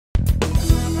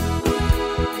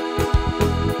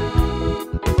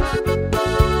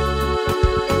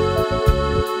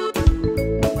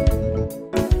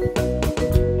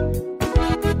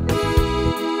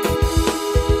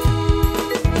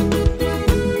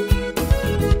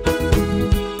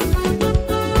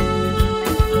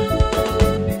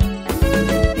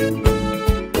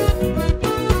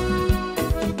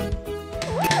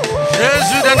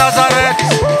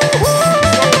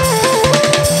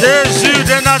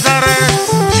Nazareth.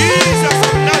 Jesus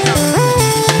of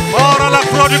Nazareth. Mort à la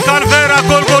croix du calvaire à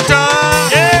Golgotha.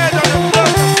 Dead on the cross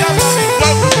of Calvary,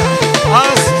 Golgotha.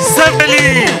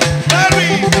 Enseveli.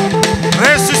 Buried.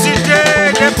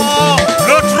 Ressuscité des morts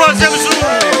le troisième jour.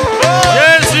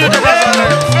 Jésus de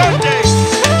Nazareth. Sunday.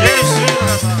 Jésus de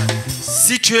Nazareth.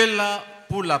 Si tu es là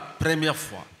pour la première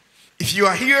fois, If you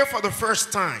are here for the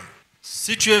first time,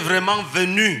 si tu es vraiment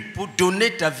venu pour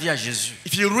donner ta vie à Jésus,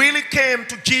 if you really came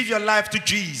to give your life to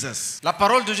Jesus, la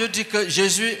parole de Dieu dit que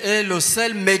Jésus est le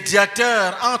seul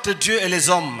médiateur entre Dieu et les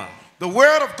hommes. the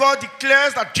word of God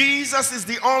declares that Jesus is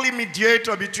the only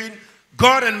mediator between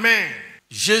God and man.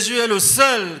 Jésus est le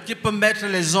seul qui peut mettre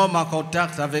les hommes en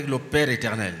contact avec le Père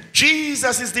éternel.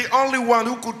 Jesus is the only one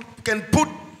who can put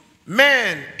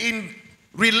man in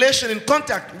relation, in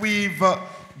contact with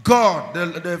God,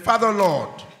 the Father Lord.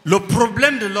 Le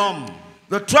problème de l'homme,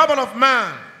 The trouble of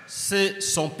man c'est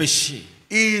son péché.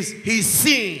 is his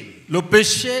sin. Le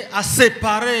péché a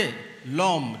séparé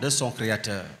l'homme de son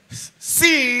créateur.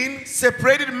 Sin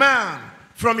separated man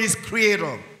from his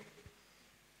creator.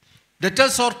 De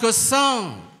telle sorte que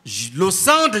sans le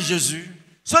sang de Jésus,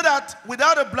 So that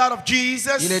without the blood of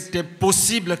Jesus, il était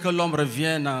possible que l'homme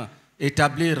revienne à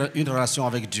établir une relation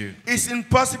avec Dieu. it's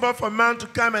impossible for man to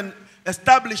come and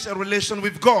establish a relation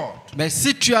with God. Mais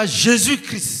si tu as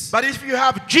Jésus-Christ, But if you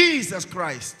have Jesus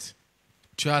Christ,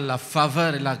 tu as la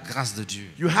faveur et la grâce de Dieu.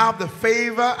 you have the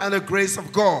favor and the grace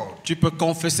of God. Tu peux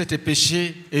confesser tes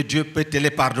péchés et Dieu peut te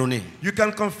les pardonner. You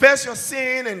can confess your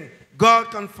sin and God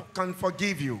can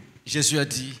forgive you. Jésus a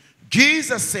dit,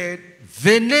 Jesus said,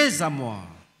 venez à moi,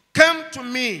 come to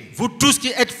me, vous tous qui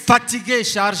êtes fatigués et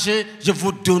chargés, je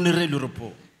vous donnerai le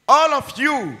repos. all of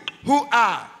you who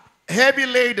are heavy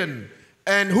laden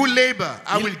and who labor,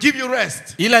 I will give you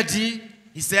rest. Il a dit,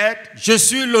 He said, je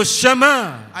suis le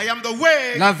chemin, I am the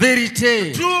way, la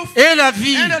vérité the truth, et la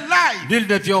vie. and the life. Nul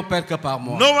ne vient au Père que par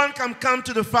moi. No one can come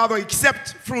to the Father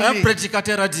except through Un me.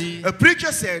 prédicateur a dit, A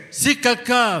preacher said, si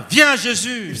quelqu'un vient à if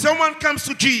Jésus, someone comes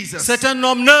to Jesus, c'est un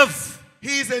homme neuf.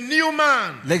 he is a new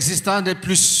man. L'existence n'est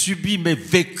plus subie mais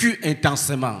vécue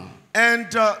intensément. And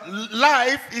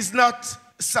life is not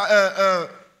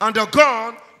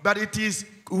undergone, but it is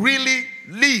really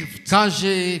lived. Quand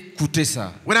j'ai écouté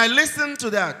ça, When I listened to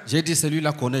that, j'ai dit,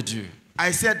 celui-là connaît Dieu.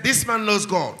 I said, this man knows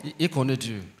God. Il connaît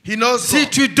Dieu. He knows Si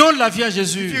God. tu donnes la vie à If you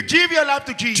Jésus, give your life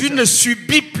to tu Jesus, ne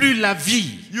subis plus la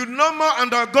vie. you no more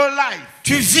undergo life.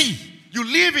 Tu vis You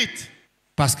live it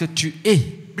parce que tu es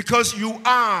because you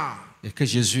are, et que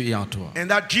Jésus est en toi. and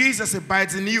that Jesus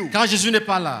abides in you. Quand Jésus n'est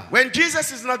pas là, When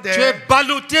Jesus is not tu es there,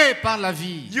 ballotté par la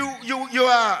vie you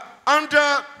are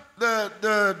under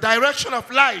the direction of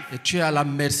life, et tu es à la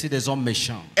merci des hommes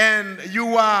méchants. and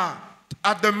you are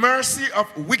at the mercy of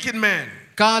wicked men.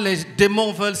 Quand les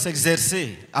démons veulent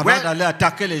s'exercer avant When- d'aller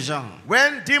attaquer les gens,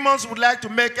 When demons would like to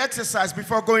make exercise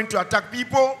before going to attack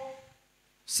people,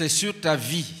 c'est sur ta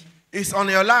vie. it's on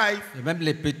your life. Et même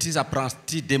les petits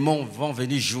apprentis démons vont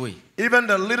venir jouer. Even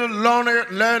the little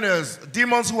learners,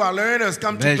 demons who are learners,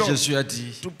 come Mais to Jésus a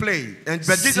dit, to play.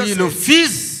 But Jesus si le said,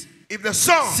 Fils, if the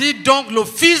Son, si donc le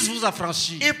Fils vous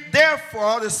affranchit, if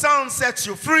therefore the Son sets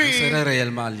you vous free, serez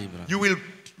réellement libre. you will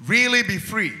really be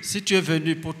free. Si tu es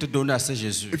venu pour te donner à ce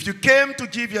Jésus, If you came to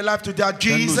give your life to that que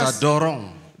nous Jesus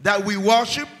adorons, that we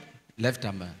worship, lève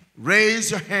ta main.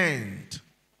 raise your hand.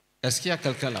 Est-ce qu'il y a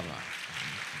quelqu'un là-bas?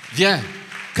 Viens.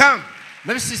 Come.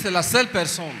 Même si c'est la seule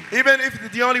personne, Even if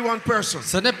it's the only one person.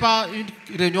 ce n'est pas une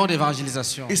réunion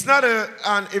d'évangélisation. It's not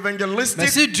an evangelistic Mais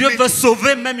si Dieu veut meeting.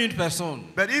 sauver même une personne,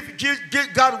 But if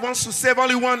God wants to save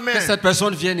only one que man, cette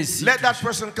personne vienne ici. let that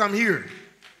person come here.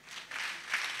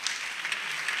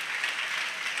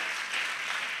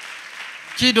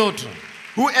 Qui d'autre?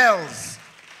 Who else?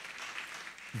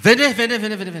 Venez, venez,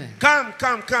 venez, venez, venez. Come.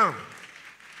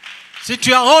 Si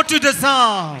tu es en haut, tu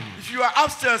descends. If you are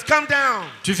upstairs, come down.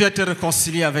 Tu viens te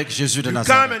réconcilier avec Jésus de You come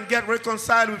Nazareth. and get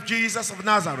reconciled with Jesus of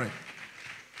Nazareth.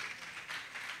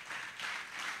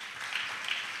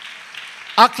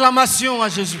 Acclamation à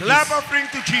Jésus. Clap offering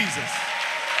to Jesus.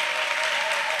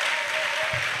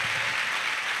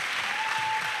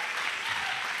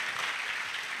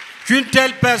 Qu'une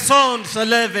telle personne se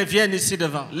lève et vienne ici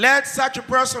devant. Let such a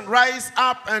person rise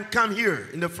up and come here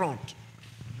in the front.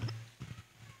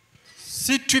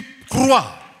 Si tu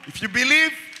crois If you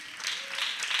believe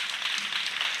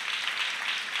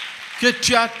que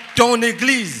tu as ton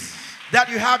église that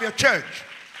you have your church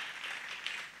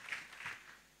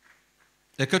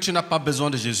et que tu n'as pas besoin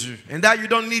de Jésus, and that you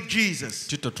don't need Jesus,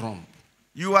 tu te trompes.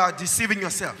 you are deceiving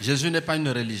yourself. Jésus n'est pas une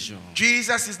religion.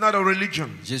 Jesus is not a religion.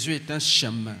 Jésus est un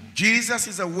chemin. Jesus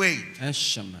is a way. Un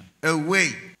chemin. A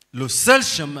way. Le seul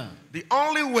chemin. The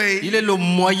only way. Il est le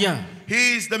moyen.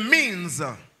 He is the means.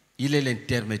 Il est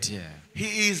l'intermédiaire.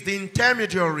 He is the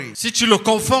intermediary. Si tu le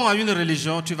confonds à une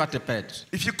religion, tu vas te perdre.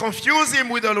 If you confuse him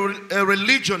with a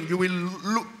religion, you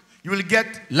will get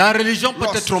La religion peut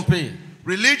lost. te tromper.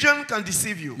 Religion can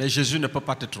deceive you. Mais Jésus ne peut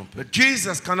pas te tromper. But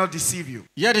Jesus cannot deceive you.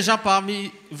 Il y a des gens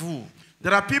parmi vous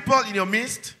There are people in your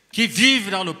midst qui vivent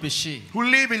dans le péché, who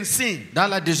live in sin, dans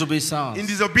la désobéissance, in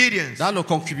disobedience, dans le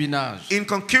concubinage, in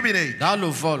concubinage, dans le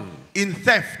vol, in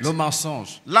theft, le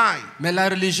mensonge. lie. Mais la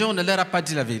religion ne leur a pas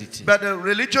dit la vérité. But the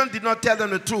religion did not tell them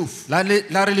the truth.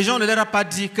 La religion ne leur a pas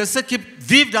dit que ceux qui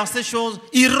vivent dans ces choses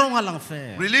iront à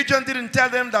l'enfer. Religion didn't tell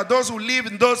them that those who live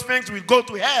in those things will go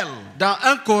to hell. Dans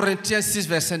 1 Corinthiens 6,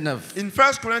 verset 9, In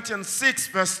 1 Corinthians 6,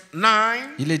 verse 9,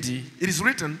 il est dit, it is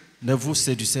written, ne vous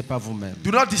séduisez pas vous-même.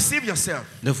 do not deceive yourself.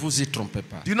 Ne vous y trompez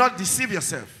pas. Do not deceive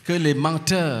yourself. Que les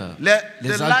menteurs, The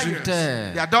les liars,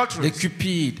 adultères, the adulterers, les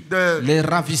cupides, the les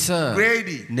ravisseurs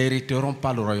greedy, n'hériteront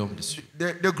pas le royaume de Dieu.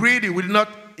 the greedy will not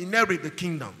inherit the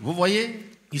kingdom. Vous voyez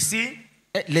You see,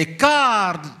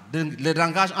 l'écart de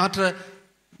langage entre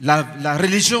la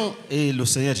religion et le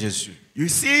Seigneur Jésus. you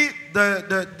see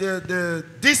the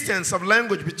distance of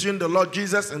language between the Lord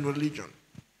Jesus and religion.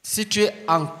 Si tu es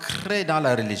ancré dans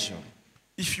la religion,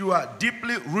 If you are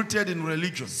deeply rooted in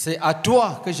religion, c'est à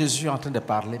toi que Jésus est en train de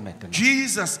parler maintenant.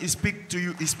 Jesus is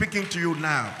speaking to you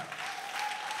now.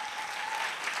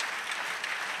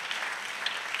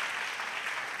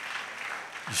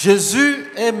 Jésus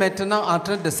est maintenant en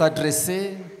train de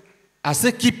s'adresser à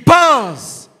ceux qui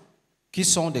pensent qu'ils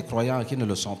sont des croyants et qui ne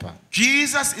le sont pas.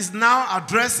 Jesus is now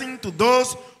addressing to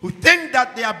those who think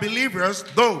that they are believers,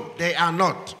 though they are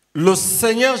not. Le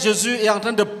Seigneur Jésus est en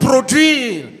train de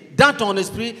produire dans ton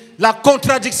esprit la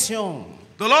contradiction.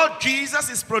 The Lord Jesus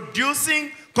is producing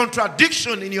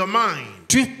contradiction in your mind.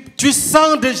 Tu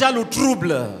sens déjà le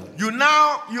trouble. You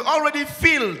already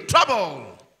feel trouble.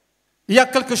 Il y a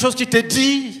quelque chose qui te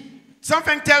dit,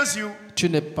 Something tells you tu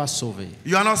n'es pas sauvé.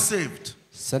 you are not saved.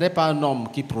 Ce n'est pas un homme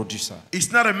qui produit ça.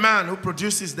 It's not a man who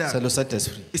produces C'est that. le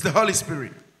Saint-Esprit. It's the Holy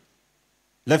Spirit.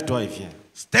 Lève-toi et viens.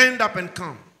 Stand up and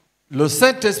come. Le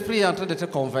Saint-Esprit est en train de te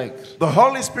convaincre The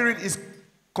Holy Spirit is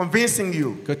convincing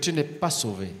you que tu n'es pas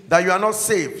sauvé. that you are not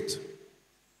saved.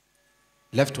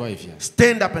 Lève-toi et viens.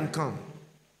 Stand up and come.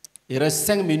 Il reste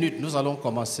 5 minutes, nous allons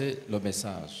commencer le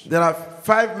message. There are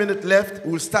 5 minutes left.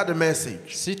 We'll start the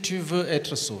message. Si tu veux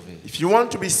être sauvé, If you want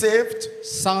to be saved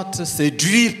sans te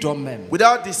séduire toi-même,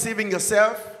 without deceiving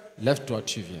yourself, lève-toi,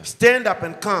 tu viens. stand up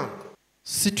and come.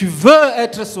 Si tu veux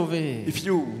être sauvé, If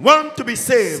you want to be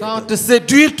saved sans te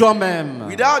séduire toi-même,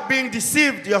 without being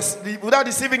deceived, without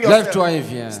deceiving lève-toi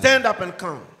yourself, et viens. stand up and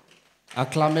come.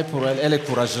 Acclamez pour elle, elle est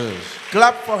courageuse.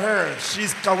 Clap for her.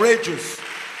 She's courageous.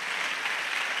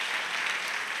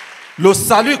 Le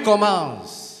salut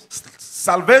commence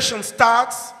Salvation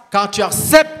starts quand tu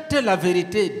acceptes la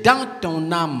vérité dans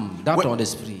ton âme, dans ton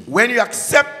esprit. when you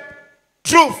accept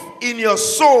truth in your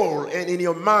soul and in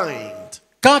your mind.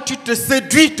 Quand tu te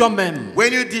séduis toi-même,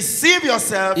 When you deceive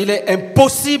yourself, il est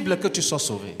impossible que tu sois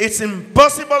sauvé. it's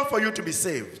impossible for you to be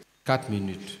saved. 4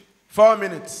 minutes. 4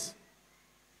 minutes.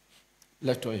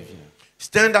 Lève-toi et viens.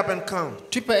 Stand up and come.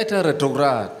 Tu peux être un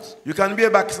rétrograde You can be a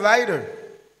backslider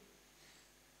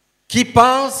qui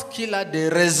pense qu'il a des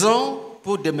raisons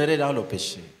pour demeurer dans le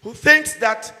péché. who thinks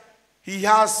that he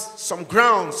has some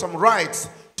ground, some rights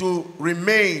to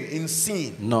remain in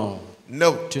sin. Non,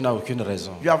 No. tu n'as aucune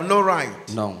raison. You have no right.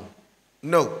 Non,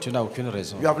 No. tu n'as aucune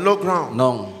raison. You have no ground.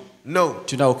 Non, No.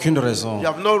 tu n'as aucune raison. You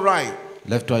have no right.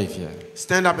 Lève-toi et viens.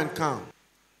 Stand up and come.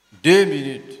 2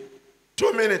 minutes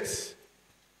 2 minutes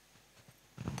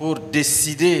pour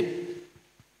décider.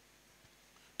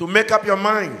 to make up your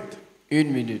mind.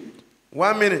 1 minute.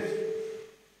 1 minute.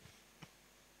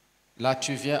 Là,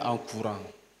 tu viens en courant.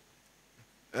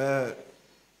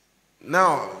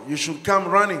 Now you should come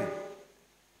running.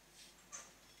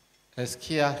 Est-ce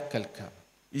qu'il y a quelqu'un?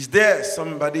 Is there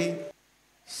somebody?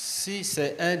 Si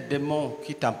c'est un démon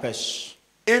qui t'empêche,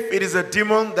 If it is a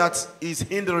demon that is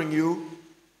hindering you,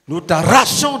 nous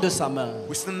t'arrachons de sa main.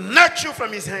 we snatch you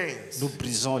from his hands Nous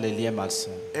brisons les liens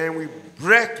malsains and we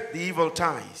break the evil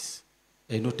ties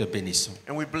et nous te bénissons.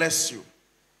 and we bless you.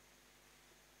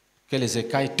 Que les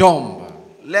écailles tombent.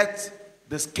 Let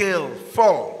the scale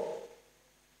fall.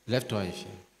 Lève-toi et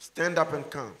viens. Stand up and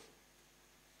come.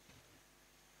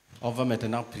 On va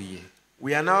maintenant prier.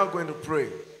 We are now going to pray.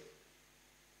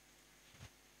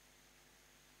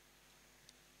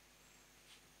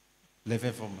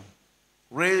 Levez vos mains.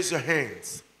 Raise your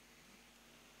hands.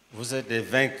 Vous êtes des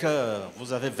vainqueurs.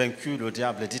 Vous avez vaincu le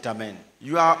diable. Dites Amen.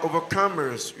 You are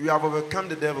overcomers. You have overcome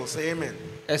the devil. Say amen.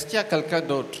 Est-ce qu'il y a quelqu'un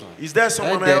d'autre? Is there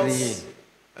someone else?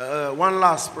 One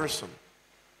last person.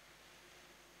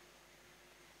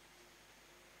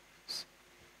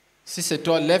 Si c'est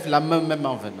toi, lève la main même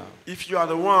en venant. If you are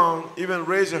the one, even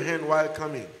raise your hand while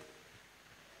coming.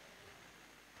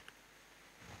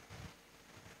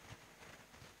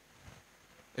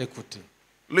 Écoutez,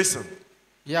 Listen,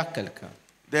 il y a quelqu'un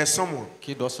there's someone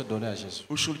qui doit se donner à Jésus.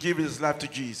 who should give his life to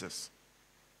Jesus.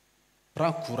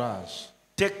 Prends courage.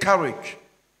 Take courage.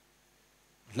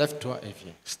 Lève-toi et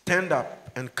viens. Stand up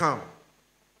and come.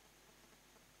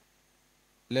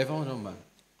 Lèvons nos mains.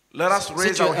 Let us Si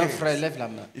raise tu es our un frère, hands. lève la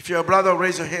main. If you're a brother,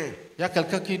 raise your hand. Il y a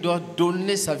quelqu'un qui doit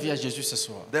donner sa vie à Jésus ce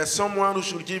soir. There's someone who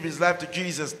should give his life to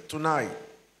Jesus tonight.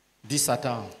 Dis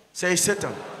Satan. Say,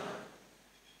 Satan,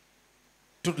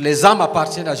 Toutes les âmes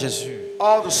appartiennent à Jésus.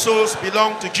 all the souls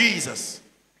belong to Jesus.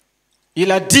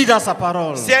 Il a dit dans sa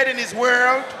parole, Said in his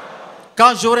word,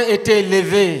 quand j'aurai été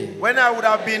élevé, when I would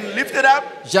have been lifted up,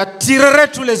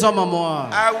 j'attirerai tous les hommes à moi.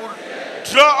 I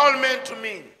would draw all men to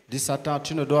me. Dis Satan,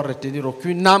 tu ne dois retenir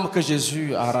aucune âme que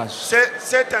Jésus arrache.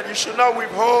 Satan, you should not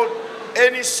withhold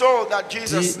any soul that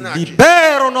Jesus Dis, snatches.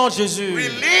 libère au nom de Jésus.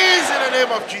 Release in the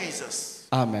name of Jesus.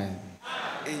 Amen.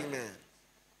 Amen.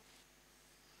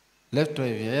 Lève-toi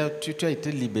et viens. Tu as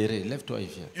été libéré. Lève-toi et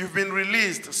viens. You've been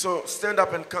released, so stand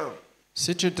up and come.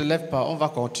 Si tu ne te lèves pas, on va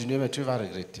continuer, mais tu vas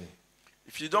regretter.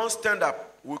 If you don't stand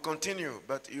up, we'll continue,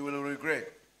 but you will regret.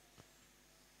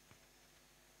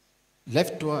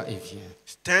 Lève-toi et viens.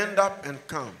 Stand up and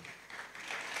come.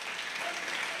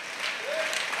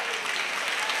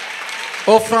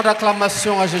 Offrande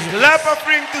d'acclamation à Jésus. Clap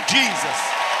offering to Jesus.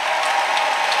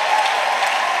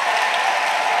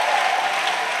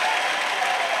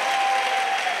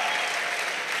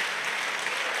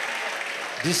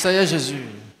 Dis Seigneur Jésus,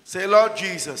 Say, Lord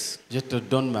Jesus, je te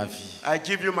donne ma vie. I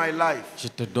give you my life. Je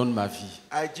te donne ma vie.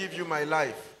 I give you my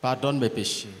life. Pardonne mes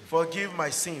péchés. Forgive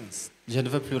my sins. Je ne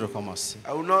veux plus recommencer.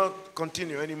 I will not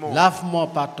continue anymore. Lave-moi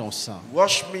par ton sang.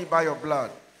 Wash me by your blood.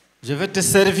 Je vais te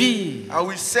servir I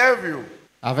will serve you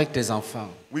avec tes enfants.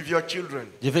 with your children.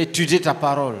 Je vais étudier ta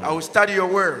parole. I will study your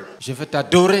word. Je vais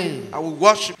t'adorer. I will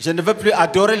worship. Je ne veux plus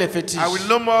adorer les fétiches. I will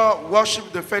no more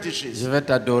worship the fetishes. Je vais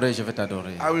t'adorer, je vais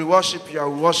t'adorer. I will worship you. I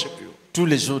will worship you. Tous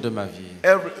les jours de ma vie.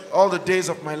 All the days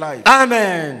of my life.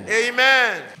 Amen.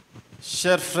 Amen.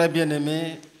 Chers frères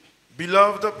bien-aimés,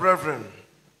 Beloved brethren,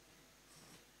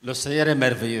 le Seigneur est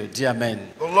merveilleux. Dis Amen.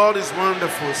 the Lord is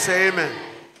wonderful. Say amen.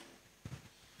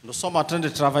 Nous sommes en train de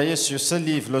travailler sur ce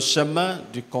livre, Le chemin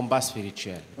du combat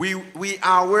spirituel. We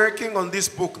are working on this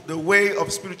book, The Way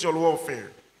of Spiritual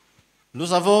Warfare.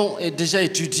 Nous avons déjà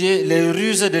étudié les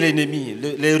ruses de l'ennemi,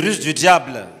 les ruses du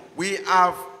diable.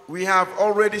 We have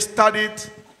already studied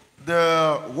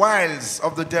the wiles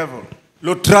of the devil.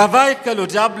 Le travail que le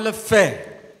diable fait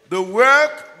The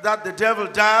work that the devil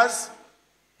does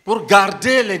pour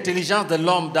garder l'intelligence de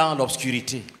l'homme dans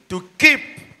l'obscurité. to keep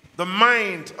the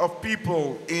mind of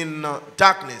people in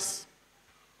darkness.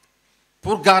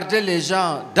 Pour garder les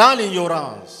gens dans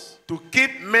l'ignorance. To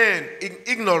keep men in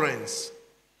ignorance.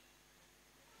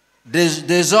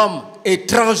 Des hommes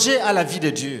étrangers à la vie de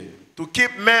Dieu. To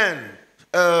keep men,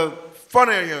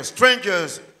 foreigners,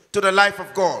 strangers to the life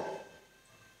of God.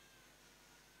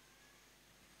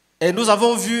 Et nous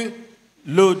avons vu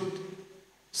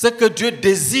ce que Dieu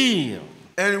désire.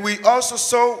 And we also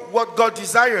saw what God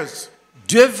desires.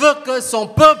 Dieu veut que son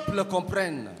peuple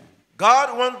comprenne God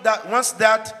wants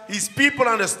that his people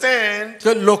understand que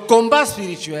le combat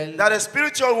spirituel that a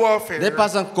spiritual warfare n'est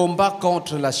pas un combat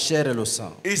contre la chair et le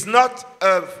sang. is not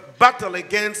a battle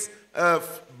against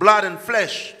blood and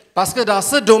flesh. Parce que dans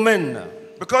ce domaine,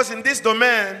 Because in this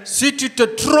domain, si tu te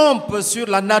trompes sur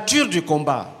la nature du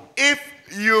combat if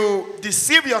you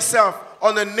deceive yourself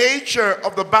on the nature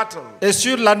of the battle et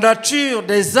sur la nature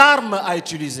des armes à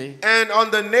utiliser, and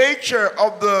on the nature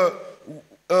of the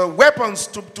weapons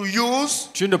to use,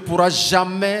 tu ne pourras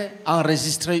jamais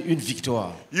enregistrer une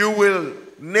victoire. you will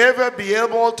never be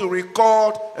able to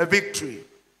record a victory.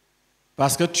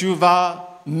 Parce que tu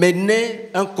vas mener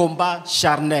un combat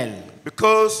charnel.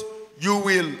 Because you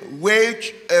will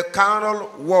wage a carnal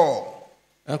war,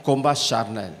 Un combat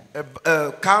charnel.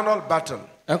 a carnal battle,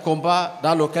 Un combat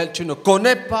dans lequel tu ne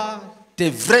connais pas tes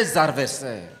vrais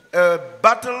adversaires. a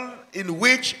battle in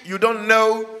which you don't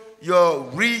know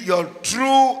your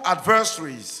true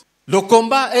adversaries. Le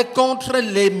combat est contre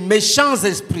les méchants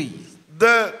esprits.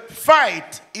 The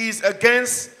fight is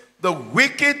against the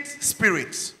wicked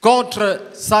spirits. contre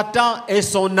Satan et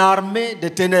son armée de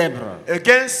ténèbres.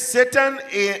 Against Satan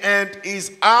and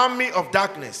his army of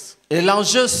darkness. Et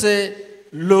l'enjeu, c'est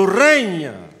le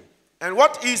règne. And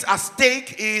what is at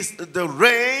stake is the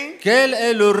reign. Quel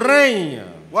est le règne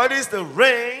What is the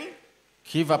reign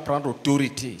qui va prendre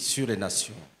autorité sur les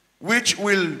nations? which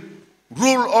will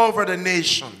rule over the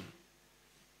nation?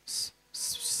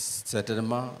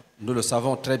 Certainement, nous le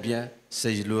savons très bien,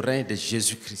 c'est le règne de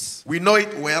Jésus-Christ. We know it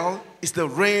well. It's the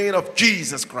reign of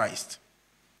Jesus Christ.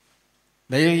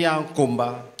 Mais il y a un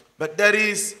combat But there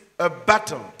is a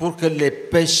battle pour que les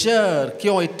pécheurs qui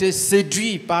ont été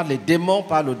séduits par les démons,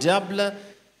 par le diable,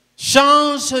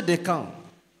 changent de camp.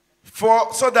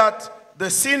 so that the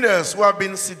sinners who have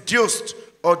been seduced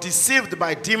or deceived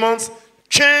by demons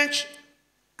change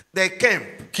their camp.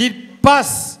 Qu'ils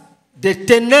passent des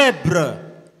ténèbres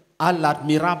à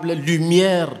l'admirable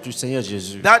lumière du Seigneur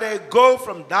Jésus. That they go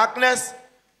from darkness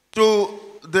to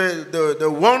the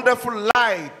wonderful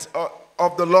light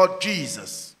of the Lord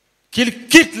Jesus. Qu'ils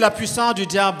quittent la puissance du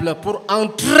diable pour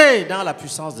entrer dans la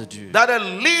puissance de Dieu. That they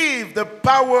leave the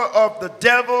power of the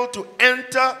devil to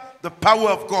enter the power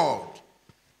of God.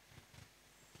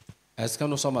 Est-ce que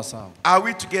nous sommes ensemble? Are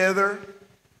we together?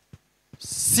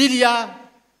 S'il y a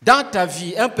dans ta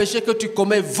vie un péché que tu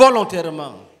commets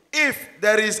volontairement, If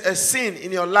there is a sin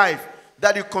in your life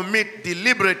that you commit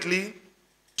deliberately,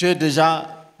 tu es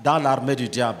déjà dans l'armée du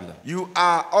diable. you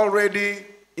are already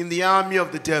in the army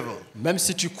of the devil. Même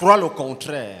si tu crois le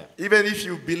contraire, Even if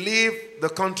you believe the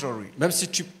contrary, même si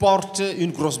tu portes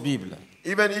une grosse Bible,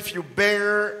 even if you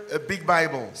bear a big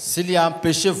Bible, s'il y a un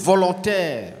péché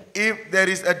volontaire, if there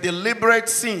is a deliberate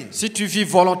sin, si tu vis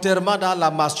volontairement dans la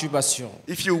masturbation,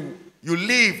 if you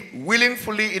live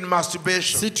willingly in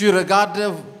masturbation, si tu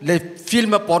regardes les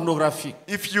films pornographiques,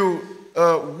 if you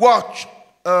watch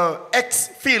X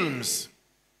films,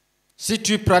 si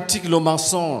tu pratiques le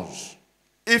mensonge,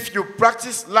 if you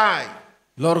practice lie,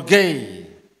 l'orgueil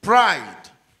pride,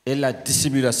 et la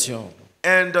dissimulation,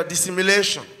 and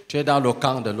dissimulation, tu es dans le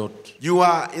camp de l'autre. you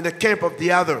are in the camp of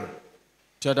the other.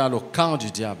 Tu es dans le camp du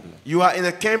diable. You are in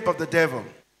the camp of the devil.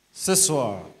 Ce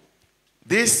soir,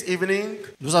 This evening,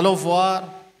 nous allons voir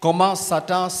comment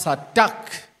Satan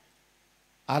s'attaque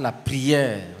à la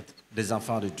prière des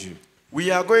enfants de Dieu. we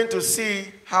are going to see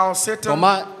how Satan,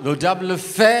 Comment le diable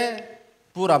fait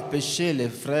pour empêcher les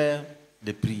frères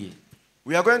de prier.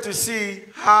 we are going to see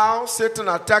how Satan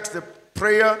attacks the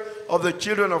prayer of the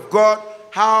children of God,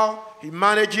 how he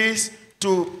manages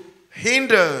to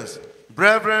hinder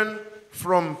brethren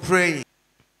from praying.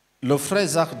 Le frère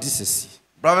Zach dit ceci,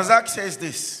 Brother Zach says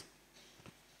this,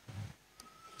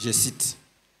 je cite,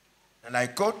 and I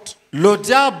quote, le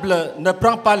diable ne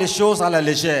prend pas les choses à la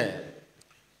légère.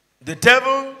 the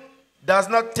devil does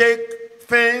not take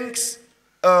things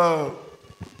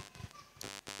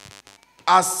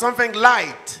as something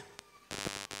light.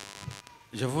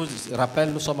 Je vous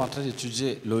rappelle, nous sommes en train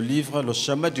d'étudier le livre Le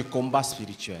chemin du combat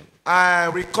spirituel. I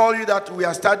recall you that we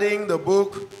are studying the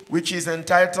book which is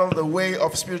entitled The Way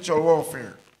of Spiritual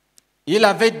Warfare. Il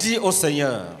avait dit au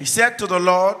Seigneur He said to the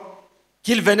Lord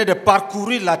qu'il venait de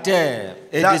parcourir la terre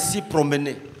et That- de s'y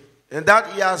promener. and that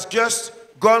he has just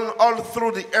gone all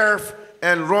through the earth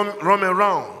and roam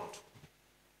around.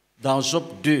 Dans Job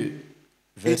 2,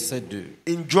 verset 2.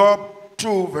 In Job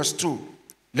 2 verse 2,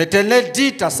 L'Éternel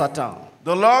dit à Satan,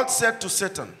 the Lord said to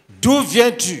Satan, d'où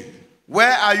viens-tu?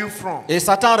 where are you from? Et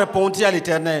Satan répondit à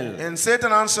l'Éternel, And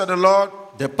Satan answered the Lord,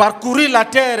 de parcourir la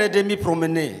terre et de m'y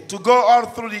promener. to go all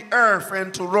through the earth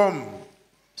and to roam,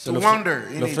 to wander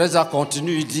in Le it. frère Zach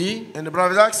continue, il dit, And the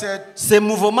brother Isaac said, ses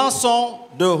mouvements sont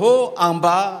de haut en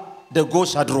bas, de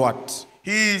gauche à droite.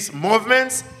 his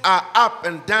movements are up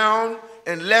and down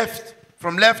and left,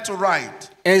 from left to right.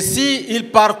 Ainsi, il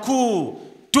parcourt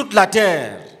toute la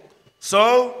terre.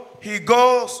 So he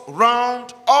goes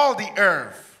round all the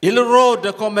earth. Il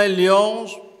rôde comme un lion,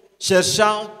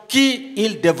 cherchant qui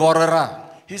il dévorera.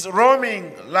 He's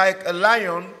roaming like a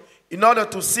lion in order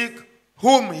to seek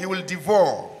whom he will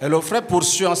devour. Et le frère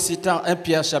poursuit en citant 1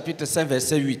 Pierre chapitre 5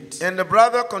 verset 8. And the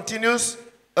brother continues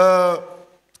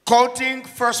quoting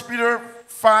 1 Peter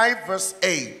 5 verse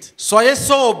 8. Soyez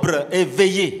sobres et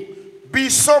veillez. Be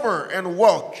sober and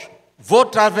watch.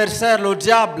 Votre adversaire, le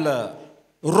diable,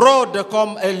 rôde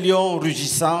comme un lion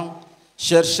rugissant,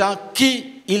 cherchant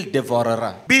qui il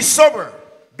dévorera. Be sober,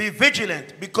 be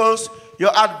vigilant, because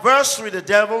your adversary, the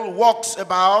devil, walks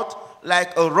about like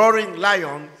a roaring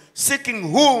lion,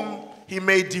 seeking whom he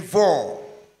may devour.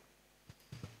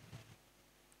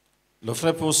 Le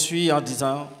frère poursuit en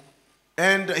disant,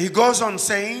 And he goes on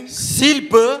saying, s'il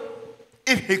peut,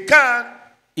 if he can,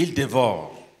 il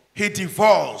dévore. he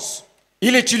devours.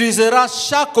 Il utilisera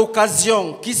chaque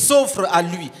occasion qui s'offre à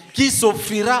lui, qui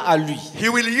s'offrira à lui. He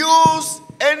will use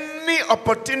any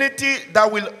opportunity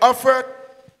that will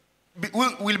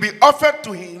be offered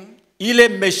to him. Il est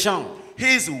méchant.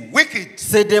 He is wicked.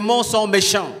 Ses démons sont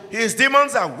méchants. His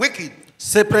demons are wicked.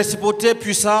 Ses principautés,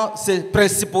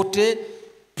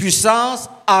 puissances,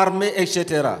 armées,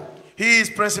 etc. His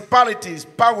principalities,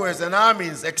 powers and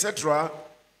armies, etc.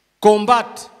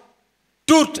 combattent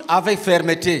toutes avec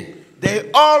fermeté.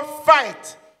 They all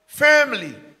fight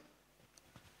firmly.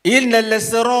 Ils ne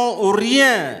laisseront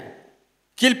rien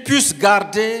qu'ils puissent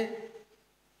garder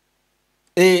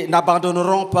et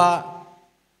n'abandonneront pas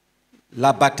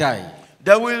la bataille.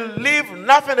 They will leave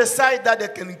nothing aside that they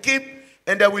can keep,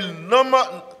 and they will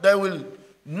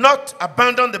not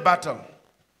abandon the battle.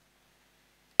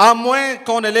 À moins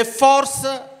qu'on ne les force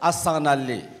à s'en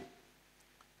aller.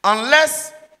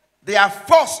 Unless they are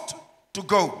forced to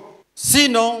go.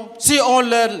 Sinon, si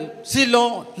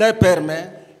l'on leur permet,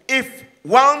 if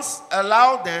once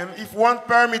allow them, if one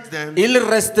permits them, ils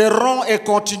resteront et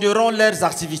continueront leurs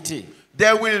activités.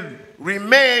 they will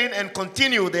remain and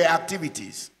continue their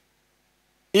activities.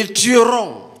 Ils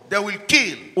tueront They will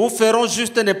kill ou feront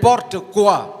juste n'importe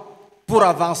quoi pour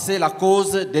avancer la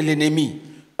cause de l'ennemi.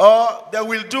 or they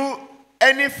will do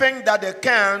anything that they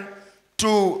can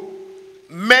to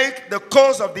make the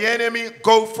cause of the enemy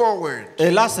go forward.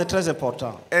 Et là, c'est très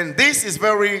important. And this is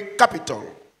very capital.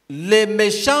 Les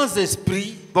méchants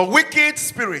esprits The wicked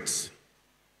spirits,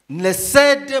 ne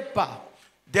cèdent pas.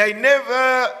 they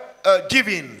never give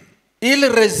in. Ils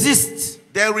résistent.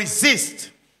 They resist.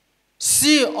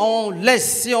 Si on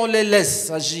les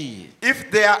laisse agir, If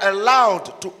they are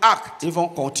allowed to act, ils vont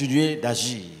continuer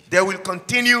d'agir. they will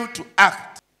continue to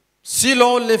act. Si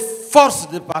l'on les force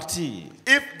de partir,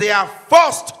 If they are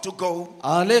forced to go,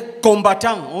 en les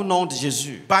combattant au nom de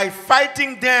Jésus, by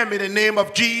fighting them in the name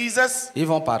of Jesus, ils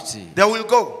vont partir. they will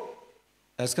go.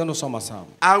 Est-ce que nous sommes ensemble?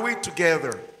 Are we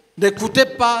together? N'écoutez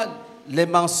pas les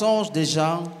mensonges des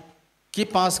gens qui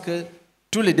pensent que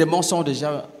tous les démons sont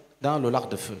déjà dans le lac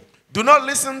de feu. Do not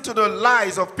listen to the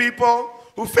lies of people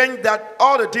who think that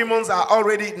all the demons are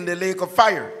already in the lake of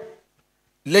fire.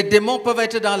 Les démons peuvent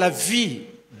être dans la vie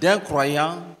d'un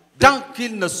croyant tant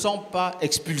qu'ils ne sont pas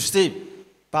expulsés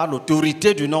par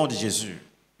l'autorité du nom de Jésus.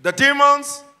 The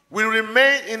demons will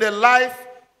remain in the life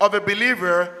of a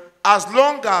believer as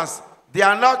long as they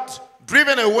are not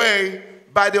driven away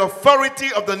by the authority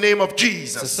of the name of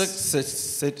Jesus.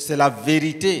 C'est la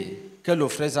vérité que le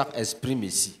frère Jacques exprime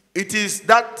ici. It is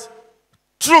that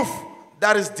truth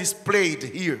that is displayed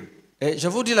here. Et je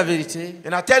vous dis la vérité,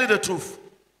 And I tell you the truth.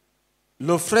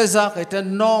 le frère Jacques est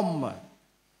un homme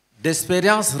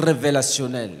d'expérience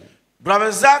révélationnelle.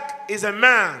 Brother Zach is a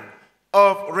man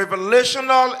of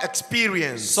revelational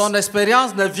experience. Son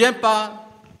expérience ne vient pas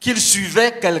qu'il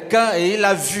suivait quelqu'un et il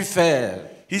a vu faire.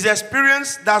 His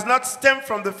experience does not stem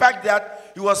from the fact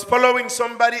that he was following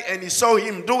somebody and he saw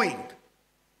him doing.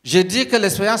 J'ai dit que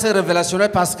l'expérience est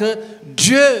révélationnelle parce que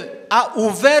Dieu a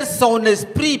ouvert son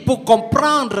esprit pour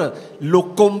comprendre le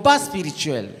combat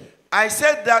spirituel. I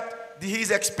said that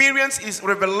his experience is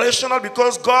revelational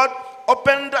because God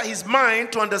opened his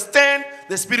mind to understand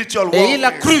the spiritual world. Et il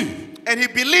a cru. And he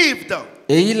believed.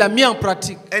 Et il l'a mis en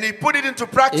pratique. And he put it into Et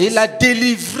practice. il a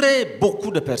délivré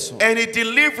beaucoup de personnes. And he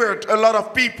delivered a lot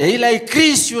of people. Et il a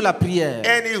écrit sur la prière.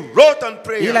 And he wrote on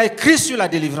Il a prayer. écrit sur la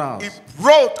délivrance. He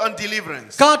wrote on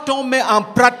deliverance. Quand on met en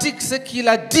pratique ce qu'il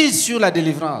a dit sur la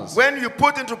délivrance, When you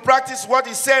put into practice what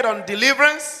he said on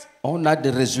deliverance, on a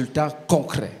des résultats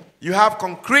concrets. you have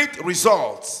concrete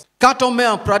results. Quand on met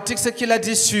en pratique ce qu'il a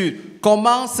dit sur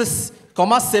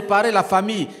comment séparer la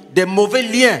famille des mauvais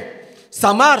liens,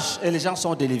 ça marche et les gens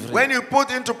sont délivrés. When you put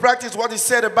into practice what he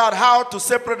said about how to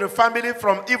separate the family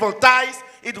from evil ties,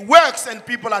 it works and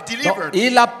people are Donc, delivered.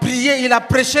 il a prié, il a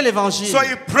prêché l'évangile. So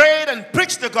he prayed and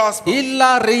preached the gospel. Il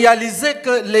a réalisé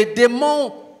que les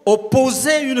démons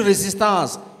opposaient une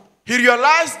résistance. He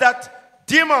realized that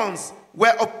demons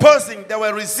were opposing, they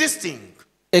were resisting.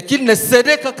 Et qu'il ne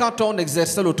cédait que quand on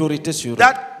exerçait l'autorité sur eux.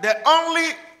 That they only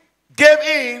gave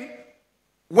in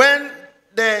when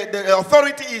the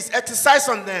authority is exercised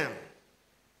on them.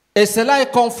 Et cela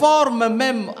est conforme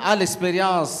même à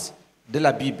l'expérience de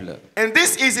la Bible. And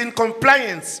this is in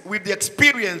compliance with the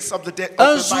experience of the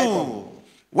Un Bible. jour,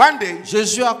 One day,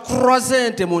 Jésus a croisé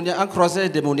un croisé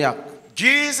démoniaque.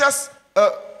 Jesus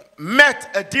met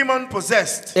a demon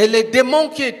possessed. Et les démons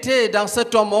qui étaient dans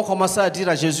cet homme ont commencé à dire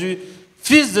à Jésus,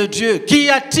 Fils de Dieu, qu'y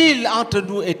a-t-il entre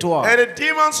nous et toi? And the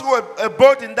demons who were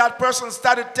abode in that person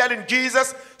started telling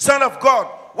Jesus, Son of God,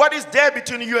 what is there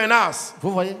between you and us?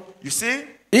 Vous voyez? You see?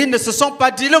 Ils ne se sont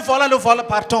pas dit, le voilà,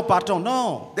 partons, partons.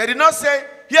 Non. They did not say,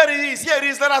 here it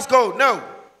is, let us go. No.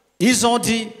 Ils ont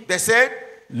dit, They said,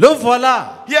 le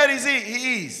voilà. here is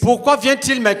he is. Pourquoi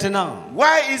vient-il maintenant?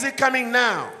 Why is he coming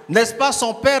now? N'est-ce pas,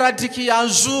 son père a dit qu'il y a un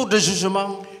jour de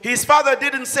jugement. His father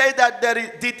didn't say that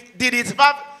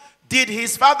did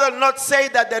his father not say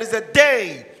that there is a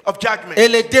day of judgment? Et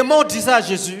les démons disaient à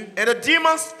Jésus, And the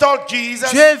demons told Jesus,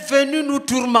 tu es venu nous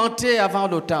tourmenter avant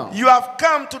le temps. you have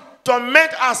come to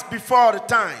torment us before the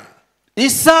time.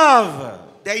 Ils savent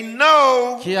They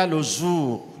know qu'il y a le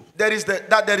jour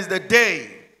that there is the day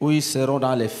où ils seront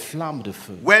dans les flammes de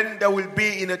feu. when they will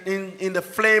be in the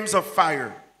flames of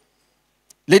fire.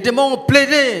 Les démons ont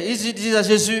plaidé. Ils disent à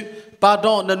Jésus,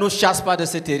 pardon, ne nous chasse pas de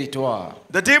ce territoire.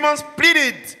 The demons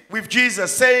pleaded with Jesus,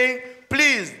 saying,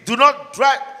 please do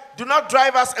not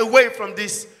drive us away from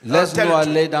this Laisse-nous territory.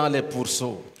 aller dans les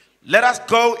pourceaux. Let us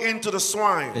go into the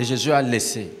swine. Et Jésus a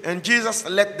laissé. And Jesus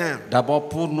let them. D'abord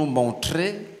pour nous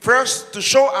montrer First, to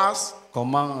show us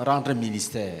comment rendre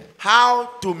ministère. how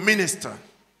to minister.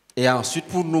 Et ensuite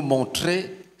pour nous montrer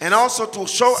And also to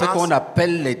show ce qu'on us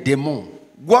appelle les démons.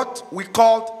 what we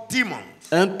called demons.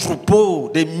 Un troupeau,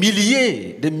 des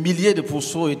milliers de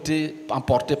pourceaux étaient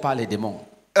emportés par les démons.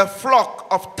 A flock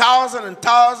of thousands and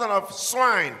thousands of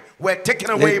swine were taken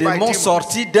away Les by démons demons.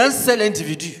 sortis d'un seul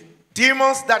individu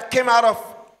Demons that came out of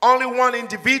only one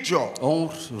individual. ont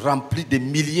rempli des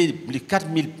milliers,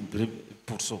 4000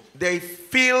 pourceaux. They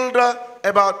filled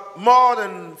about more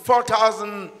than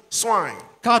 4,000 swine.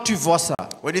 Quand tu vois ça,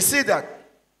 When you see that,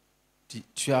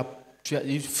 tu as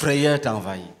une frayeur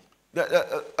t'envahit.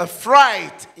 a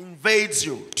fright invades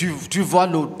you. Tu vois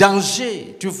le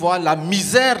danger, tu vois la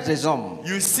misère des hommes.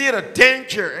 You see the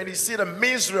danger and you see the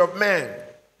misery of men.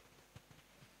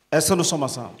 Est-ce que nous sommes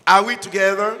ensemble? Are we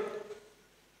together?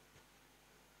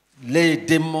 Les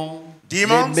démons,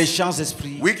 Demons, les méchants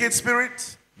esprits wicked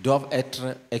spirits, doivent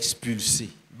être expulsés.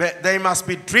 but they must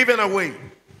be driven away.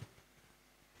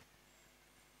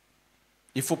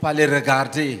 Il ne faut pas les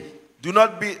regarder. Do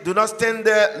not stand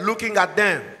there looking at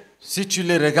them. Si tu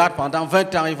les regardes pendant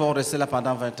 20 ans, ils vont rester là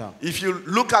pendant 20 ans. If you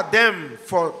look at them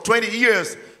for 20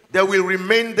 years, they will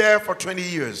remain there for 20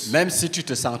 years. Même si tu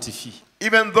te sanctifies.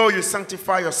 Even though you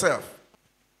sanctify yourself.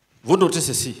 Vous notez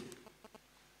ceci.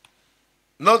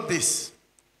 Note this.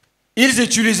 Ils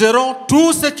utiliseront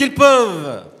tout ce qu'ils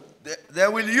peuvent They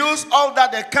will use all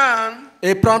that they can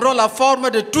et prendront la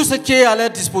forme de tout ce qui est à leur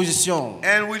disposition.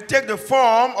 and will take the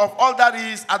form of all that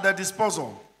is at their disposal.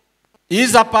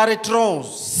 Ils apparaîtront,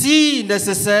 si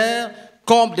nécessaire,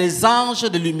 comme des anges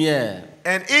de lumière.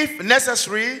 And if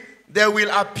necessary, they will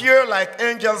appear like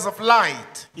angels of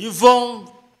light. Ils vont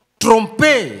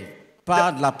tromper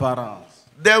par l'apparence.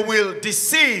 They will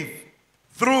deceive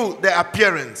through their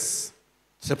appearance.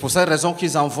 C'est pour cette raison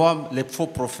qu'ils envoient les faux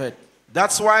prophètes.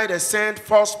 That's why they send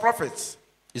false prophets.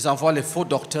 Ils envoient les faux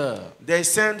docteurs. They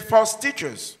send false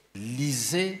teachers.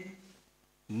 Lisez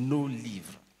nos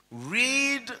livres.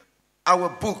 Read our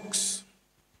books.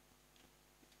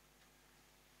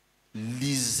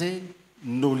 Lisez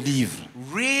nos livres.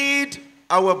 Read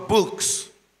our books.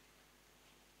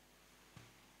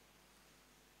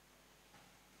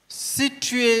 Si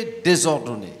tu es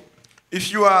désordonné, If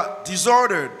you are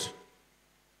disordered,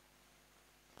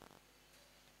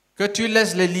 que tu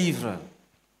laisses les livres,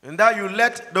 and that you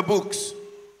let the books,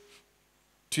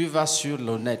 tu vas sur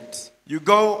le net, you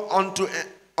go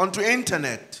onto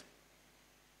internet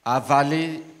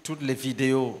avaler toutes les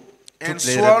vidéos, and toutes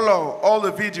les swallow all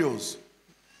the videos,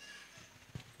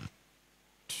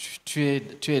 tu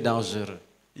es dangereux.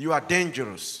 you are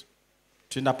dangerous.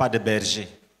 Tu n'as pas de berger.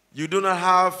 You do not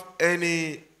have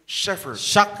any shepherd.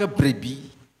 Chaque brebis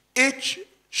Each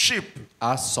sheep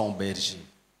a son berger.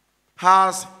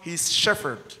 has his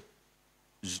shepherd.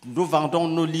 Nous vendons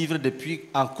nos livres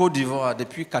en Côte d'Ivoire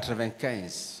depuis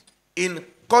 1995. In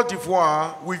Côte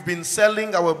d'Ivoire, we've been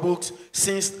selling our books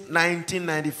since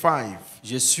 1995.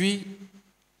 Je suis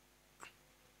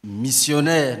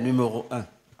missionnaire numéro 1.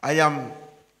 I am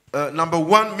number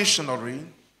one missionary.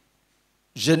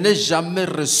 Je n'ai jamais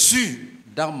reçu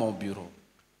dans mon bureau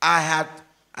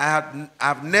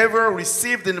I've never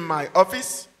received in my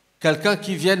office quelqu'un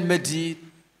qui vienne me dire,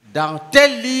 dans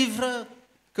tel livre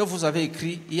que vous avez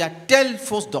écrit, il y a telle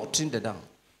fausse doctrine dedans.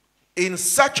 in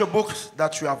such a book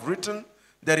that you have written,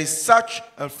 there is such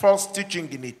a false teaching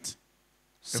in it.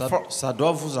 Ça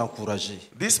doit vous encourager.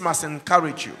 This must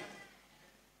encourage you.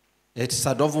 Et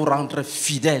ça doit vous rendre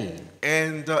fidèle.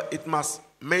 And it must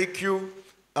make you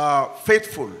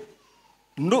faithful.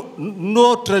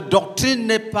 Notre doctrine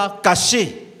n'est pas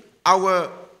cachée. Our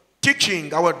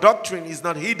teaching, our doctrine is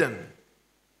not hidden.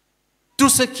 tout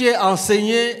ce qui est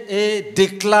enseigné est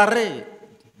déclaré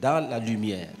dans la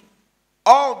lumière.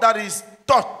 All that is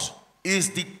taught is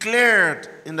declared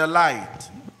in the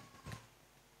light.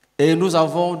 Et nous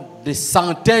avons des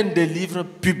centaines de livres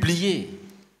publiés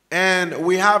And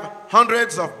we have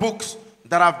hundreds of books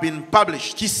that have been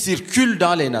published qui circulent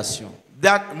dans les nations.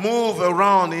 that move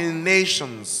around in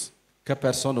nations. Que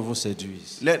personne ne vous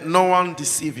séduise. Let no one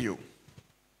deceive you.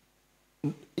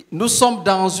 Nous sommes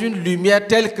dans une lumière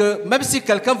telle que même si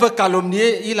quelqu'un veut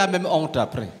calomnier, il a même honte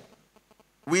après.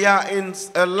 We are in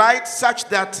a light such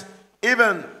that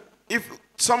even if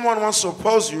someone wants to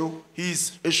oppose you,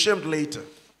 he's ashamed later.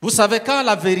 Vous savez, quand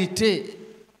la vérité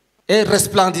est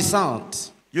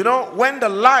resplendissante, You know, when the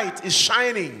light is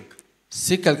shining,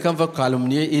 si quelqu'un veut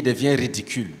calomnier, il devient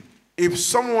ridicule. if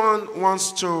someone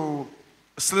wants to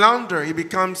slander, it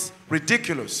becomes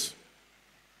ridiculous.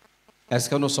 Est-ce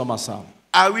que nous sommes ensemble?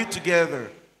 Are we together?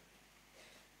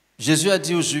 Jésus a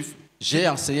dit aux Juifs, j'ai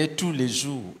enseigné tous les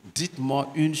jours, dites-moi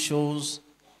une chose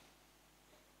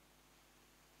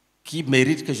qui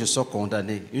mérite que je sois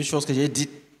condamné. Une chose que j'ai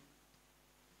dite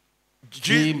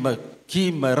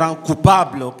qui me rend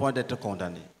coupable au point d'être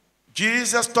condamné.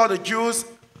 Jesus told the Jews,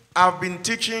 I've been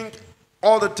teaching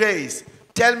all the days.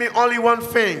 Tell me only one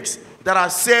thing that I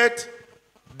said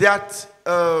that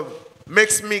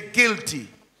makes me guilty,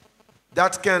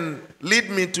 that can lead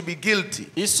me to be guilty.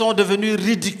 Ils sont devenus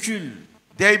ridicules.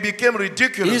 They became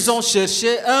ridiculous. Ils ont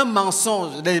cherché un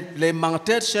mensonge. Les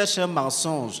menteurs cherchent un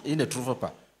mensonge. Ils ne trouvent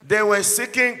pas.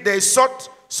 They sought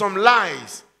some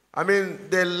lies. I mean,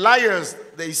 the liars,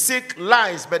 they seek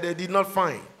lies, but they did not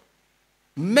find.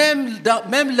 Même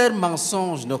leurs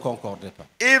mensonges ne concordaient pas.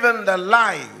 Even the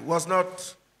lie was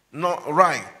not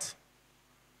right.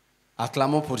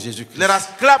 Acclamons pour Jésus-Christ. Let us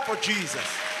clap for Jesus.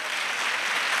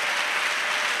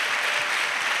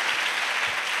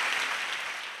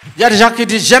 Il y a des gens qui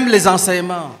disent, j'aime les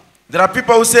enseignements. There are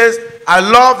people who say, I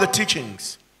love the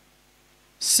teachings.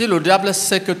 Si le diable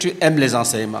sait que tu aimes les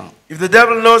enseignements, If the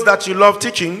devil knows that you love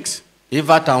teachings, il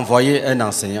va t'envoyer un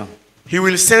enseignant. he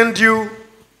will send you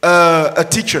a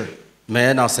teacher, Mais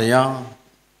un enseignant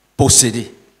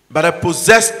possédé but a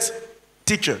possessed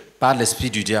teacher par l'esprit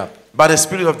du diable. by the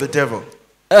spirit of the devil.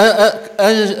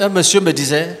 Un monsieur me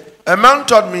disait A man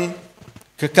told me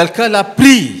que quelqu'un l'a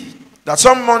pris, that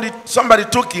somebody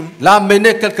took him l'a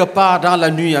amené quelque part dans la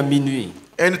nuit à minuit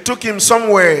and took him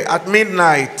somewhere at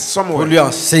midnight, pour somewhere, lui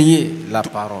enseigner la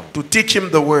parole. to teach him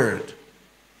the word.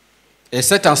 Et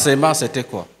cet enseignement, c'était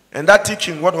quoi? And that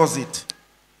teaching, what was it?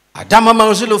 Adam a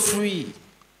mangé le fruit.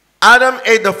 Adam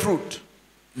ate the fruit,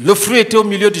 Le fruit était au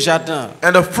milieu du jardin.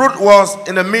 and the fruit was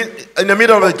in the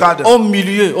middle of the garden. Au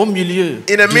milieu In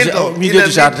the middle, au milieu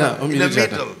du jardin. Au in milieu the du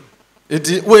jardin. middle. Il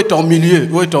dit, où est ton milieu?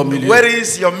 Où est ton milieu? Where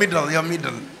is your middle? Your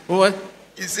middle. Ouais.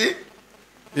 You see?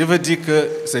 Il veut dire que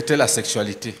c'était la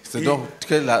sexualité. C'est donc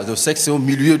que le sexe est au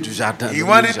milieu du jardin. He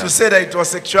wanted to say that it was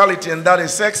sexuality and that the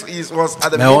sex was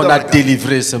at the Mais middle on of a the garden.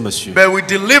 délivré ce monsieur. But we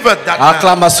delivered that man.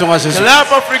 Acclamation à Jésus. Clap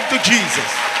offering to Jesus.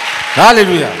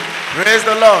 Alléluia. Praise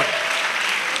the Lord.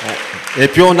 Et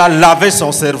puis on a lavé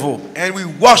son cerveau. And we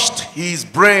washed his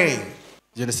brain.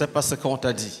 Je ne sais pas ce qu'on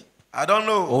t'a dit. I don't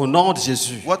know Au nom de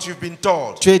Jésus, what you've been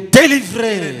told. tu es In the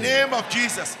délivré. name of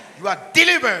Jesus, you are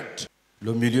delivered.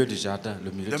 Le milieu du jardin.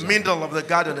 Le milieu The du jardin. middle of the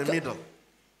garden, the middle.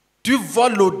 Tu vois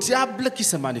le diable qui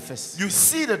se manifeste. You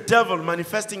see the devil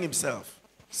manifesting himself.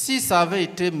 Si ça avait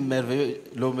été merveilleux,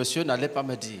 le monsieur n'allait pas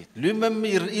me dire. Lui-même,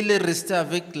 il est resté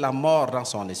avec la mort dans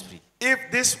son esprit. If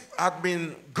this had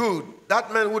been good, that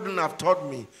man wouldn't have taught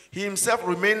me. He himself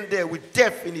remained there with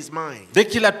death in his mind. Dès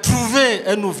qu'il a trouvé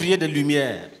un ouvrier de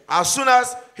lumière, As soon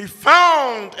as he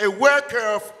found a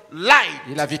worker of light,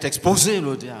 il a vite exposé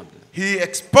le diable. he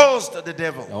exposed the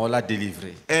devil Et on l'a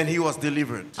délivré. and he was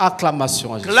delivered.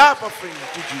 Acclamation à Jésus. Clap offering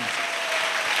to Jesus.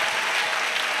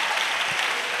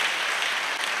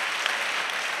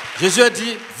 Jésus a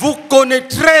dit, vous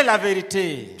connaîtrez la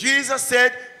vérité. Jesus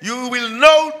said, you will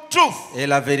know truth, Et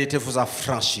la vérité vous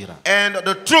affranchira. and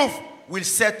the truth will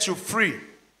set you free.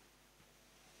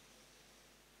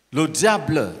 Le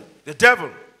diable The devil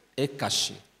est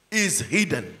caché. is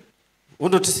hidden. On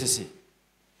note ceci.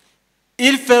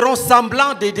 Ils feront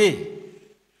semblant d'aider,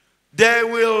 They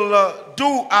will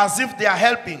do as if they are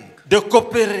helping, de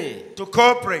coopérer, to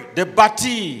cooperate, de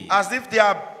bâtir. as if they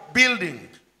are building.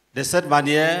 De cette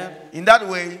manière, In that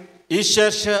way, ils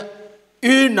cherchent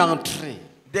une entrée.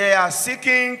 they are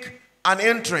seeking an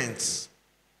entrance.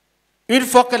 Une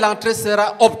fois que l'entrée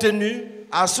sera obtenue,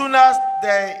 As soon as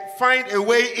they find a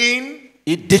way in,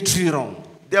 ils détruiront.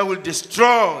 they will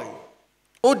destroy.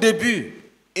 Au début,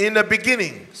 In the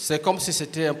beginning, c'est comme si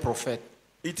c'était un prophète.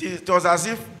 it was as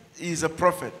if is a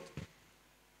prophet.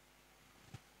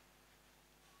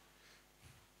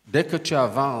 Dès que tu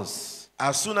avances,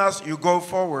 As soon as you go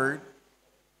forward,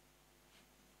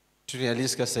 tu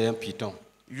réalises que c'est un python.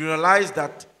 you realize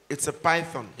that it's a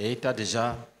python, Et il t'a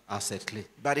déjà encerclé.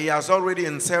 but he has already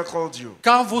encircled you.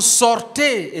 Quand vous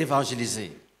sortez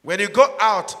évangéliser, When you go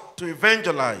out to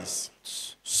evangelize,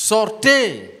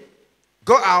 sortez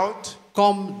go out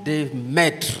comme des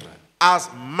maîtres. as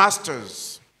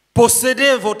masters.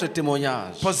 Possédez votre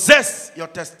témoignage Possess your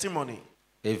testimony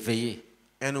et veillez.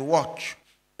 and watch.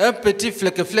 Un petit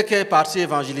fleque est parti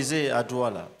évangéliser à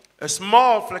Douala. A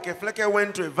small fleke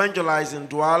went to evangelize in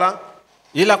Douala.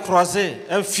 Il a croisé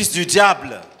un fils du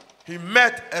diable. He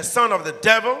met a son of the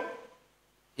devil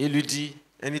Il lui dit,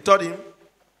 and he told him,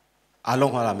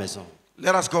 allons à la maison.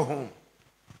 let us go home.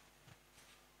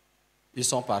 Ils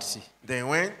sont partis. They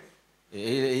went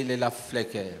Et il est là,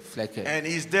 fleque. and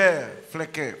he's there,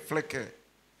 fleke.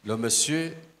 Le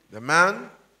monsieur The man,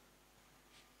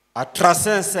 a tracé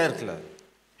un cercle.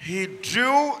 he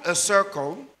drew a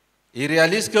circle. Il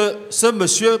réalise que ce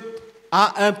monsieur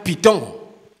a un python.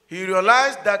 He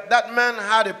realized that that man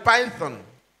had a python.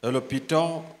 Et le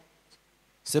python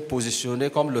s'est positionné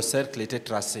comme le cercle était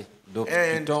tracé. Le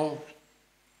python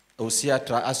aussi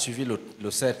a suivi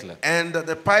le cercle. And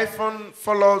the python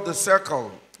followed the circle.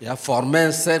 Il a formé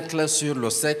un cercle sur le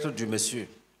cercle du monsieur.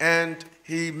 And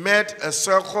he made a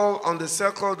circle on the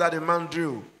circle that the man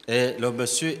drew. Et le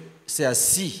monsieur s'est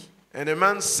assis And the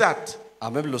man sat. à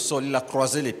même le sol. Il a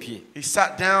croisé les pieds. He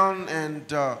sat down and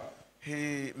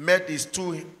he made his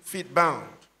 2 feet bound.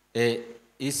 Et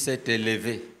il s'est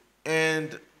élevé. And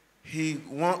he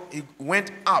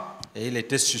went up. Et il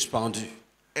était suspendu.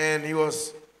 And he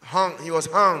was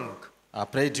hung.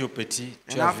 Après, il dit au petit,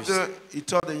 tu And as vu ça. after he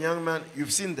told the young man,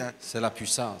 you've seen that. C'est la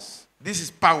puissance. This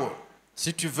is power.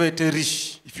 Si tu veux être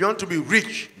riche, If you want to be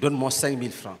rich, donne-moi 5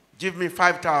 000 francs. give me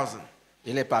 5,000.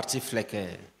 Il est parti flequer.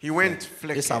 He went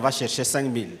Il s'en fleck. va chercher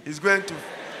 5 000. He's going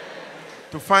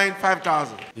to find 5,000.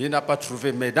 Il n'a pas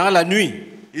trouvé, mais dans la nuit,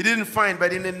 He didn't find,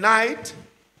 but in the night,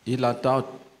 il entend,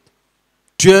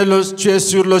 tu es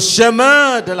sur le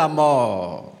chemin de la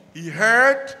mort. he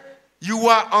heard, you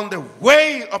are on the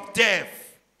way of death.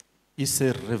 Il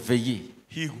s'est réveillé,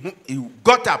 He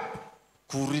got up,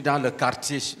 couru dans le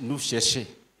quartier, nous chercher,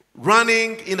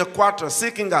 running in the quarter,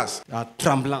 seeking us, en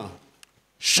tremblant.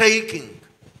 shaking.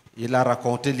 Il a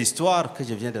raconté l'histoire que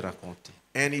je viens de raconter.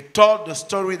 And he told the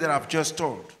story that I've just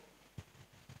told.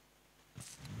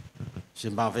 Je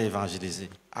m'en vais évangéliser.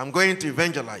 I'm going to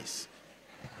evangelize.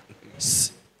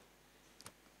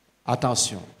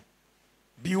 Attention,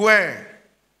 Beware.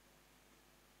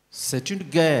 c'est une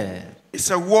guerre.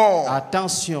 It's a war.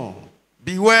 Attention.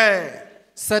 Beware.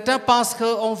 Certains pensent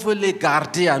qu'on veut les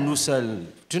garder à nous seuls.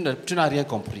 Tu n'as rien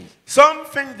compris. Some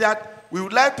think that we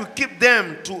would like to keep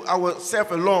them to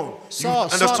ourselves alone. You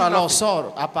Sors, understood alors, nothing.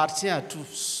 sors, appartient à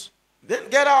tous. Then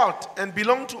get out and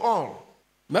belong to all.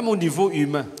 Même au niveau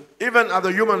humain. Even at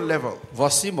the human level.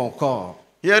 Voici mon corps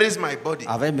Here is my body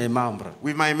avec mes membres.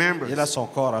 with my members. Il a son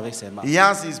corps avec ses membres. He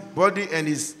has his body and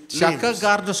his Chacun limbs.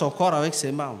 garde son corps avec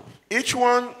ses membres. Each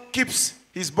one keeps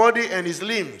his body and his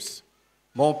limbs.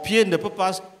 Mon pied ne peut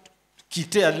pas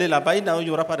quitter, aller là-bas, il n'y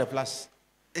aura pas de place.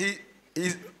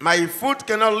 My foot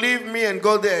cannot leave me and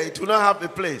go there. It will not have a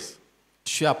place.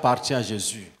 Tu appartiens à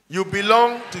Jésus. You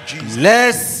belong to Jesus.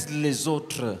 Laisse les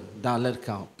autres dans leur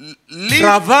camp.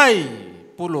 Travaille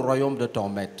pour le royaume de ton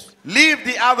maître. Leave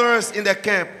the others in the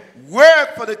camp.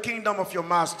 Work for the kingdom of your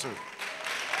master.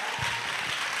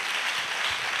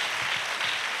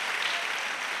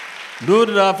 Nous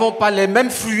n'avons pas les mêmes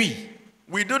fruits.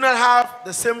 We do not have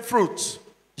the same fruits.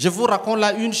 Je vous raconte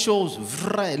là une chose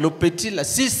vraie. Le petit, là,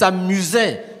 s'il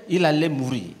s'amusait, il allait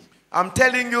mourir. I'm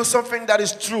telling you something that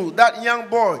is true. That young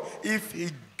boy, if he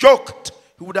joked,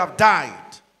 he would have died.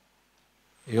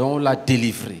 Et on l'a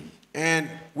délivré. And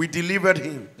we delivered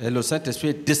him. Et le Saint-Esprit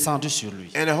est descendu sur lui.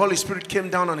 And the Holy Spirit came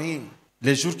down on him.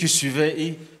 Les jours qui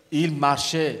suivaient, il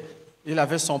marchait. Il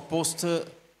avait son poste.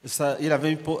 Il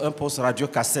avait un poste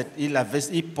radio-cassette. Il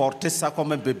portait ça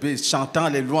comme un bébé, chantant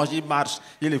les louanges. Il marche,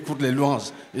 il écoute les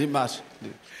louanges. Il marche.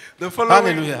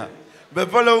 Alléluia. The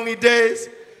following days,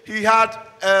 he had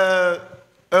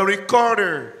a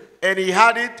recorder, and he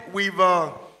had it with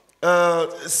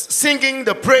singing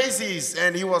the praises,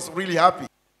 and he was really happy.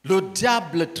 Le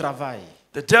diable travaille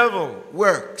The devil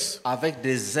works avec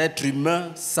des êtres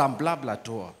humains semblables à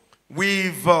toi.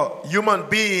 with human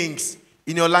beings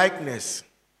in your likeness.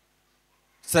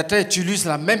 Certains utilisent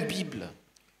la même Bible.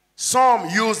 Some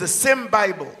use the same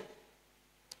Bible.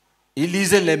 Ils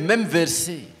lisent les mêmes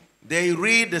versets. They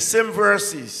read the same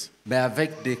verses. mais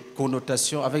avec des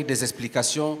connotations, avec des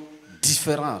explications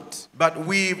différentes. but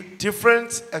with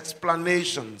different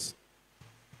explanations.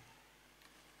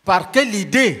 Par quelle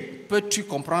idée peux-tu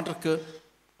comprendre que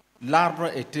l'arbre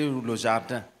était le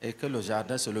jardin et que le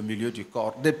jardin c'est le milieu du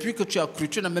corps? Depuis que tu as cru,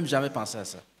 tu n'as même jamais pensé à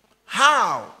ça.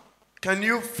 How can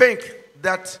you think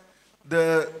that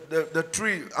the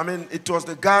tree, I mean, it was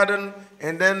the garden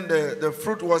and then the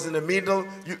fruit was in the middle?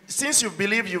 Since you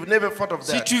believe, you've never thought of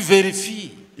Si that. tu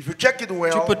vérifies, If you check it tu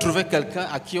well, peux trouver quelqu'un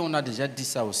à qui on a déjà dit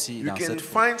ça aussi you dans can cette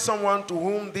find someone to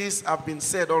whom this have been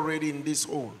said already in this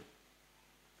hole.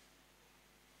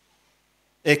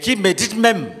 et qui médite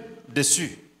même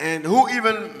dessus. And who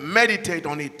even meditate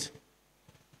on it.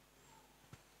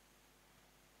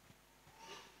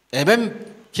 Et même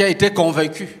qui a été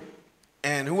convaincu.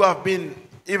 And who have been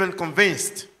even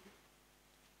convinced.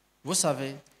 Vous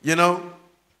savez, You know,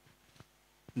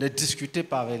 ne discutez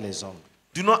pas avec les hommes.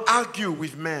 do not argue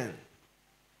with men.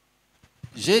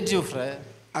 J'ai dit aux frères,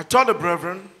 I told the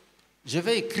brethren, je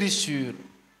vais écrire sur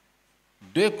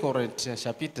 2 Corinthiens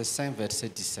chapitre 5 verset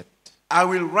 17. I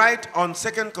will write on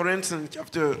 2 Corinthians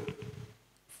chapter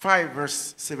 5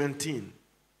 verse 17.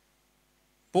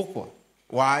 Pourquoi?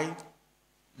 Why?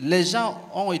 Les gens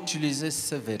ont utilisé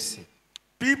ce verset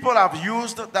People have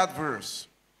used that verse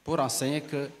pour enseigner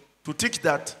que to teach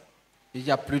that il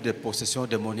n'y a plus de possession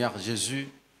démoniaque. Jésus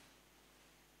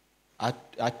a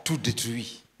tout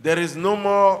détruit. there is no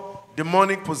more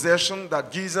demonic possession,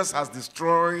 that Jesus has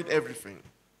destroyed everything.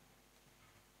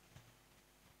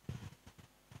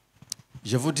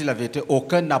 Je vous dis la vérité,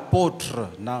 aucun apôtre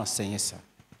n'a enseigné ça.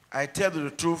 I tell you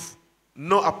the truth,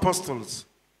 no apostles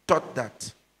taught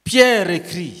that. Pierre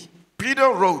écrit Peter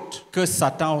wrote que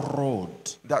Satan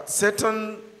rôde. that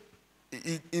Satan,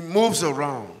 he moves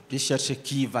around, Il cherche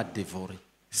qui va dévorer.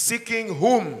 seeking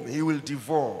whom he will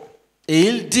devour. Et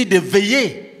il dit de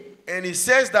veiller. And he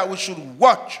says that we should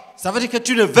watch. Ça veut dire que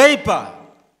tu ne veilles pas.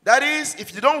 That is,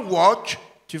 if you don't watch,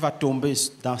 Tu vas tomber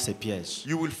dans ses pièges.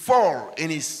 you will fall in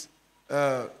his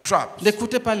traps.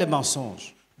 N'écoutez pas les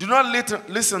mensonges. Do not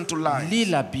listen to lies. Lis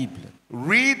la Bible.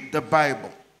 Read the Bible.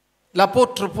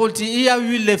 L'apôtre Paul dit, il y a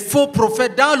eu les faux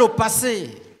prophètes dans le passé.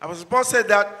 Apostle Paul said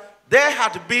that there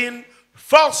had been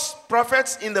false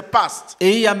prophets in the past,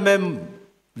 Et il y a même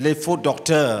les faux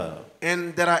docteurs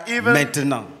and there are even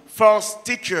maintenant. false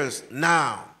teachers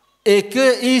now, Et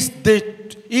qu'ils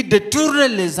détournent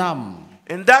les âmes.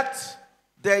 and that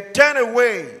they turn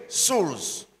away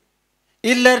souls.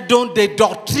 Ils leur donnent des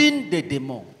doctrines des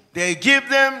démons. They give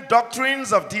them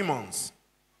doctrines of demons.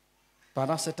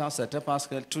 Pendant ce temps, certains pensent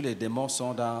que tous les démons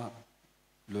sont dans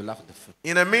le lac de feu.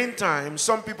 In the meantime,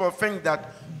 some people think that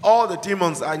all the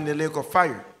demons are in the lake of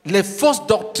fire. Les fausses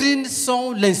doctrines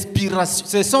sont l'inspiration.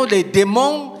 Ce sont les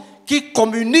démons qui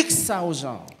communiquent ça aux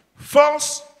gens.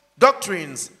 False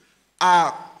doctrines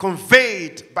are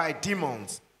conveyed by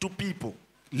demons to people.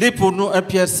 Lis pour nous 1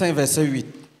 Pierre 5, verset 8.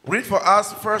 Read for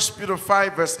us 1 Peter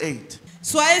 5 verse 8.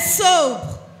 Soyez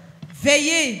sobres,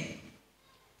 veillez.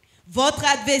 Votre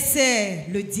adversaire,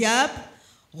 le diable,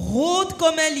 rôde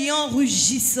comme un lion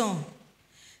rugissant,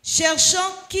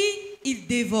 cherchant qui il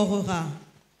dévorera.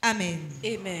 Amen.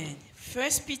 Amen.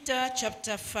 1 Peter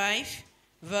chapter 5,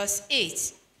 verse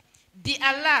 8. Be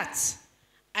alert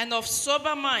and of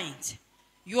sober mind.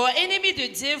 Your enemy, the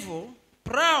devil,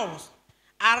 prowls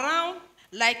around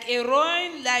like a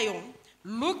roaring lion,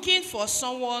 looking for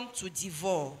someone to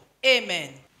devour. Amen.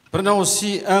 Prenons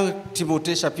aussi 1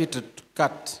 Timothée chapitre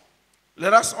 4,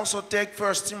 Let us also take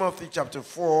 1 Timothy chapter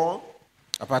 4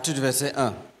 à partir du verset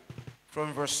 1.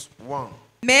 from verse 1.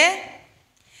 Mais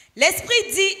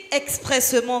l'Esprit dit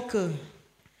expressément que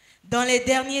dans les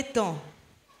derniers temps,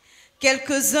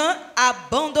 quelques-uns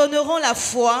abandonneront la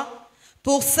foi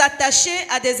pour s'attacher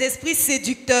à des esprits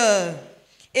séducteurs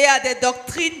et à des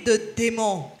doctrines de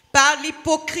démons, par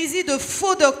l'hypocrisie de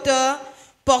faux docteurs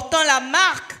portant la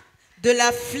marque de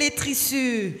la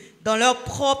flétrissure dans leur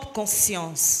propre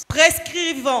conscience,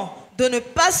 prescrivant de ne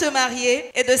pas se marier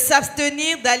et de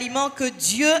s'abstenir d'aliments que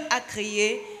Dieu a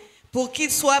créés pour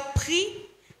qu'ils soient pris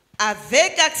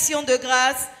avec action de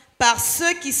grâce par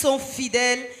ceux qui sont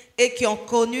fidèles et qui ont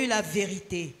connu la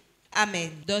vérité. Amen.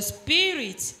 The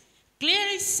Spirit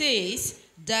clearly says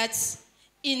that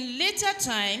in later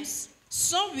times,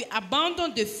 some will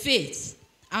abandon the faith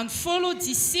and follow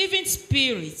deceiving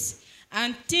spirits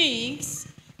and things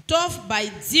taught by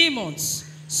demons.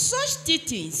 Such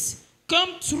teachings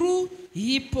come through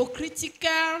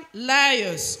hypocritical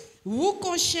liars, whose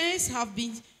conscience have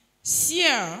been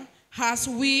seared as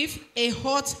with a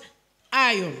hot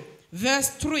iron. Verse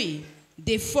 3,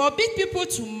 they forbid people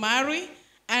to marry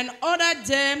and order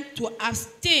them to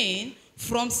abstain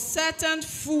from certain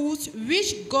foods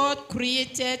which God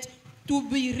created to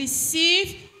be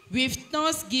received with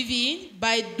thanksgiving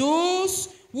by those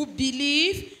who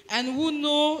believe and who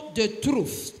know the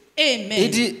truth. Amen. Il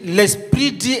dit,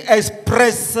 l'Esprit dit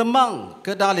expressément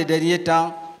que dans les derniers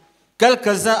temps,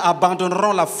 quelques-uns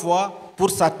abandonneront la foi pour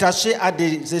s'attacher à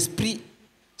des esprits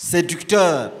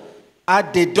séducteurs, à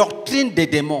des doctrines des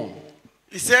démons.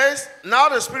 He says, now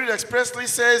the Spirit expressly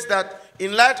says that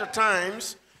in latter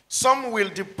times, some will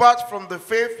depart from the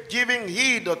faith, giving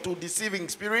heed to deceiving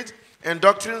spirits and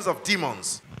doctrines of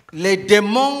demons. Les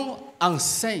démons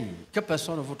enseignent, que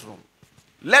personne ne vous trompe.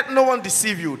 Let no one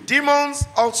deceive you. Demons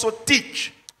also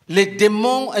teach. Les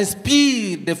démons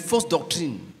inspirent des fausses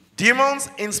doctrines. Demons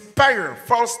inspire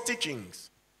false teachings.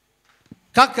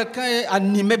 Quand quelqu'un est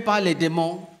animé par les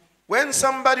démons, When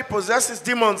somebody possesses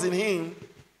demons in him,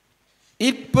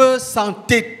 il peut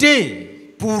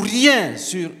s'entêter pour rien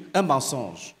sur un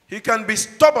mensonge. he can be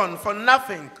stubborn for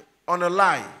nothing on a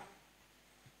lie.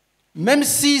 Même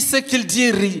si ce qu'il dit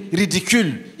est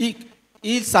ridicule,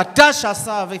 il s'attache à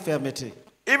ça avec fermeté.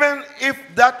 Even if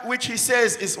that which he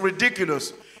says is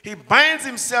ridiculous, he binds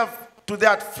himself to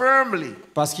that firmly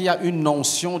Parce qu'il y a une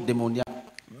onction démoniaque.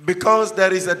 because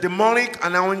there is a demonic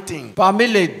anointing. Parmi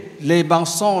les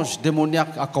mensonges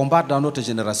démoniaques à combattre dans notre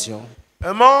génération,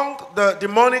 Among the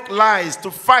demonic lies to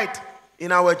fight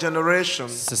in our generation,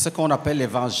 c'est ce qu'on appelle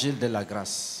l'évangile de la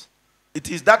grâce, it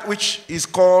is that which is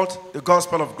called the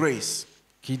gospel of grace,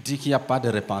 qui dit qu'il n'y a pas de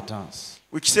repentance.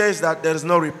 which says that there is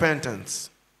no repentance.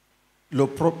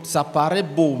 Ça paraît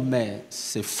beau, mais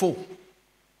c'est faux.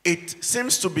 It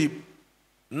seems to be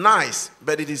nice,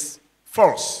 but it is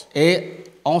false. Et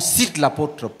on cite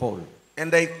l'apôtre Paul. And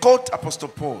they quote Apostle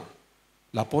Paul.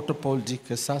 L'apôtre Paul dit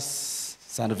que ça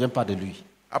ne vient pas de lui.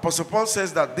 Apostle Paul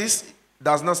says that this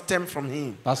does not stem from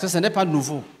him Parce que ce n'est pas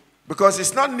nouveau. because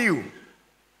it's not new.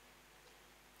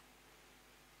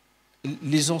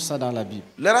 Lisons ça dans la Bible.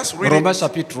 Let us read Romains it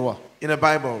chapitre 3. in the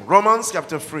Bible. Romans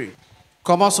chapter 3.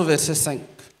 Commence au verset 5.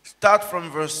 Start from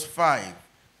verse 5.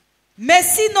 Mais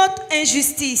si notre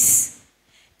injustice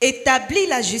établit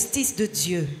la justice de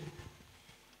Dieu,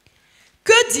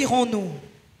 que dirons-nous?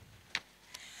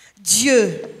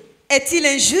 Dieu est-il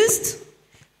injuste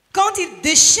quand il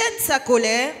déchaîne sa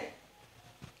colère?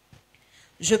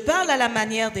 Je parle à la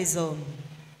manière des hommes.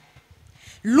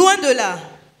 Loin de là.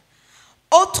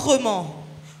 Autrement,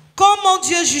 comment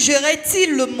Dieu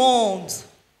jugerait-il le monde?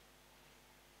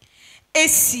 Et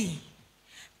si,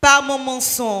 par mon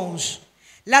mensonge,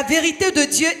 la vérité de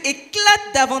Dieu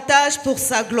éclate davantage pour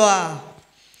sa gloire,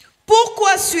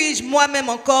 pourquoi suis-je moi-même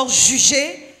encore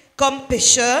jugé comme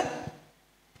pécheur?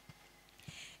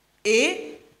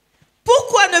 Et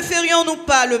pourquoi ne ferions-nous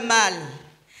pas le mal,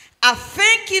 afin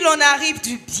qu'il en arrive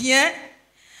du bien,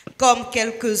 comme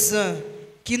quelques-uns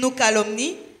qui nous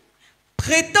calomnient,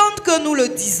 prétendent que nous le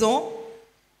disons?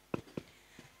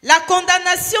 La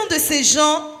condamnation de ces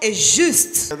gens est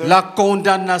juste. La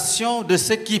condamnation de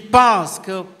ceux qui pensent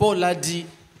que Paul a dit,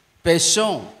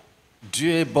 péchons,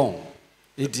 Dieu est bon.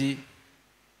 Il dit,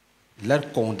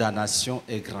 leur condamnation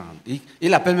est grande.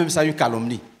 Il appelle même ça une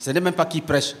calomnie. Ce n'est même pas qu'ils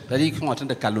prêchent, c'est-à-dire qu'ils sont en train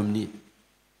de calomnier.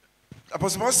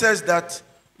 Apostle Paul says that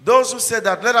those who say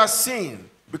that let us sin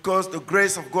because the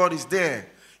grace of God is there,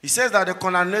 he says that the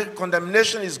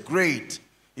condemnation is great,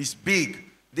 is big.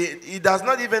 He does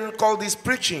not even call this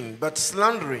preaching, but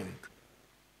slandering.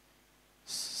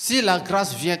 Si la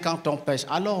grâce vient quand on pêche,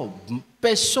 alors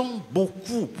pêchons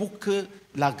beaucoup pour que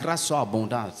la grâce soit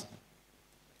abondante.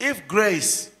 If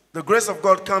grace, the grace of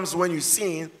God comes when you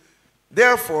sin,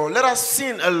 therefore let us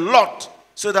sin a lot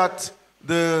so that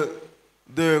the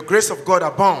grace of God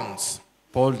abounds.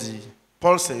 Paul dit,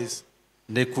 Paul says,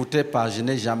 n'écoutez pas, je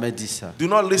n'ai jamais dit ça. do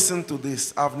not listen to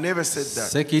this. I've never said that.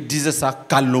 Ceux qui disent ça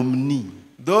calomnie.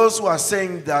 Those who are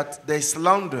saying that they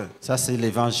slander, Ça, c'est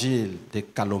l'évangile des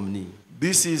calomnies.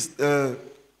 this is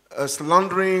a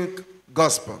slandering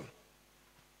gospel.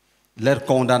 Leur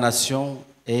condamnation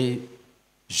est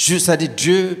juste, c'est-à-dire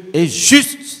Dieu est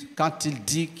juste quand il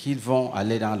dit qu'ils vont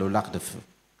aller dans le lac de feu.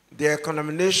 Their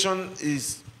condemnation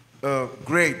is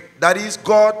great. That is,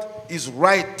 God is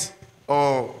right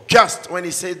or just when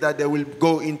he said that they will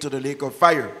go into the lake of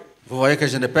fire. Vous voyez que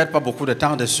je ne perds pas beaucoup de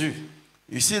temps dessus.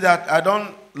 You see that I don't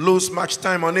lose much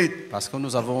time on it Parce que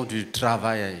nous avons du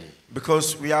travail.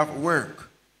 because we have work.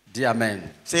 Dis Amen.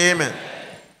 Say amen.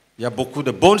 Il y a beaucoup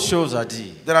de bonnes choses à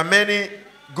dire. There are many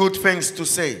good things to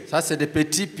say. Ça, c'est des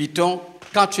petits pitons.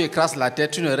 Quand tu écrases la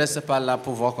tête, tu ne restes pas là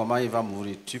pour voir comment il va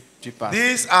mourir. Tu passes.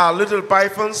 These are little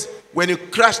pythons. When you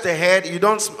crush the head, you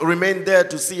don't remain there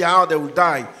to see how they will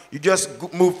die. You just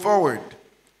move forward.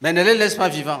 Mais ne les laisse pas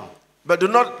vivants. but do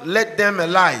not let them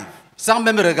alive. Sans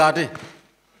même regarder.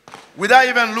 Without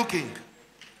even looking.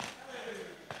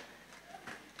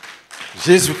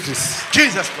 Jésus-Christ.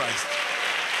 Jesus Christ.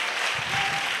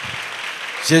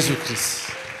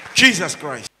 Jésus-Christ. Jesus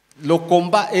Christ. Le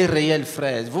combat est réel,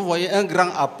 frère. Vous voyez un grand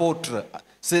apôtre.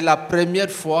 C'est la première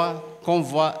fois qu'on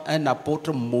voit un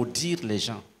apôtre maudire les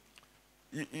gens.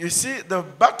 You see, the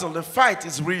battle, the fight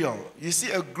is real. You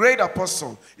see, a great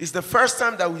apostle. It's the first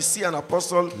time that we see an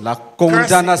apostle. La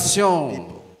condamnation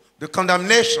The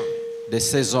condemnation de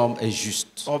ces hommes est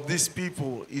juste. of these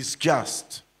people is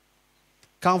just.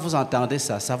 Quand vous entendez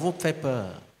ça, ça vous fait peur.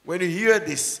 When you hear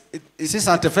this, Si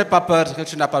ça ne te fait pas peur, c'est que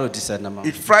tu n'as pas le discernement.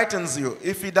 it frightens you.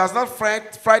 If it does not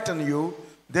frighten you,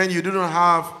 then you do not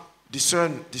have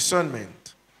discernment.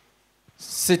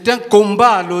 C'est un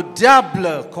combat, le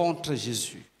diable contre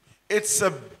Jésus. It's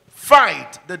a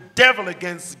fight, the devil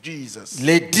against Jesus.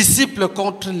 Les disciples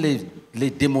contre les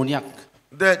démoniaques.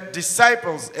 The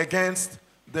disciples against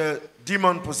the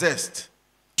demon-possessed.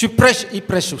 Tu prêches, ils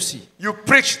prêchent aussi. You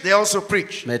preach, they also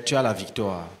preach. Mais tu as la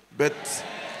victoire. But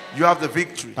you have the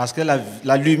victory. Parce que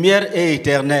la lumière est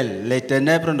éternelle. Les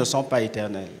ténèbres ne sont pas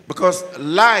éternelles. Because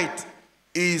light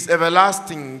is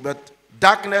everlasting, but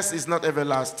darkness is not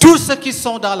everlasting. Tous ceux qui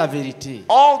sont dans la vérité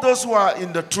All those who are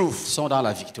in the truth, sont dans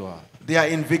la victoire. they are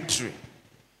in victory.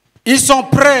 Ils sont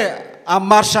prêts à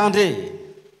marchander.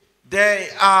 They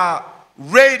are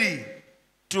ready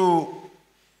to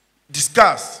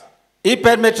discuss. Ils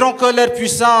permettront que leur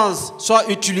puissance soit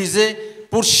utilisée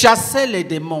pour chasser les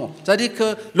démons. C'est-à-dire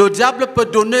que le diable peut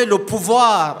donner le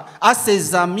pouvoir à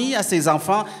ses amis, à ses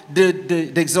enfants,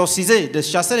 d'exorciser, de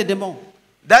chasser les démons.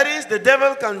 That is, the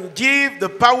devil can give the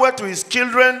power to his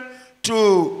children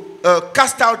to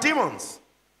cast out demons.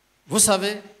 Vous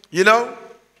savez, You know,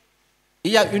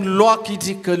 il y a une loi qui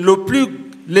dit que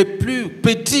les plus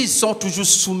petits sont toujours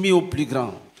soumis aux plus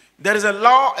grands. there is a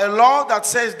law that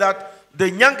says that the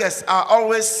youngest are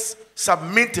always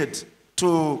submitted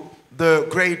to the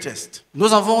greatest.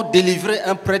 Nous avons délivré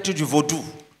un prêtre du vaudou.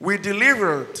 We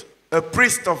delivered a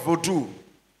priest of voodoo.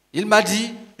 Il m'a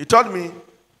dit, He told me,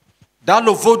 dans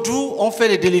le vaudou, on fait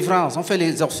les délivrances, on fait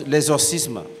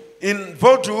l'exorcisme. in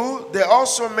voodoo, they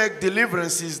also make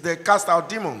deliverances, they cast out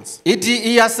demons. Il dit,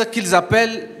 il y a ce qu'ils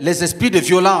appellent les esprits de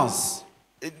violence.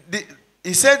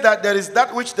 He said that there is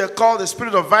that which they call the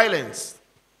spirit of violence.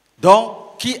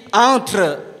 Donc, qui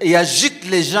entrent et agitent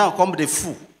les gens comme des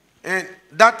fous. And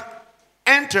that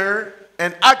enter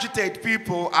and agitate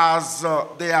people as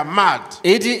they are mad.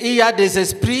 Et il dit, il y a des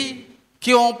esprits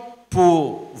qui ont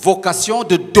pour vocation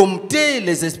de dompter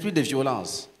les esprits de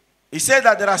violence. He said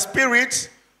that there are spirits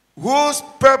whose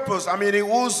purpose,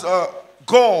 whose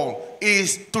goal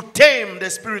is to tame the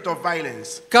spirit of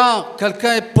violence. Quand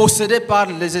quelqu'un est possédé par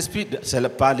les esprits, c'est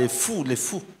pas les fous.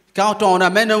 Quand on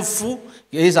amène un fou,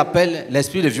 ils appellent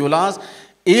l'esprit de violence,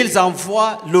 et ils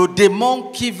envoient le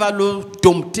démon qui va le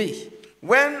dompter.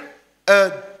 When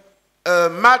a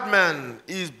madman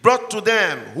is brought to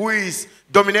them who is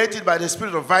dominated by the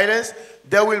spirit of violence,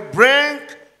 they will bring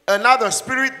another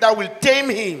spirit that will tame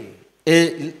him.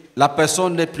 Et la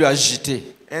personne n'est plus agitée.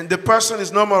 And the person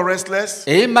is no more restless.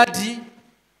 Et il m'a dit,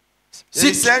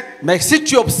 mais si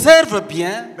tu observes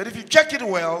bien, But if you check it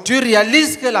well, tu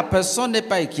réalises que la personne n'est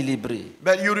pas équilibrée.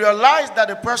 but you realize that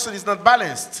the person is not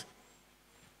balanced.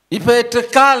 Il peut être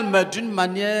calme d'une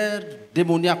manière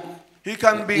démoniaque, He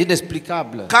can be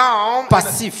inexplicable, calm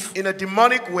passif, in a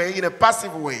demonic way, in a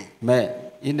passive way, mais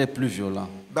il n'est plus violent.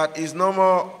 but is no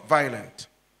more violent.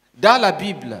 Dans la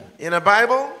Bible, In the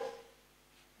Bible,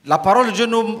 la parole de Dieu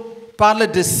nous parle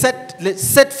de les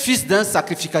 7 fils d'un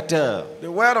sacrificateur. the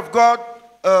Word of God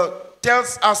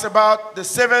tells us about the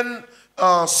 7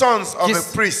 sons of a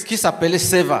priest Qui s'appelait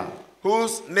Séva.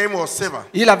 whose name was Seva.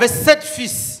 Il avait 7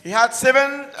 fils He had 7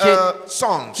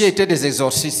 sons qui étaient des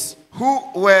exorcistes.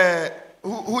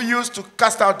 who used to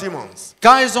cast out demons.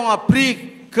 Quand ils ont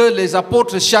appris que les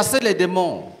apôtres chassaient les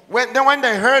démons, When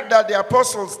they heard that the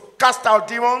apostles cast out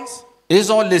demons,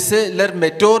 ils ont laissé leur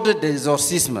méthode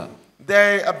d'exorcisme.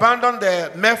 they abandoned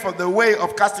the method, the way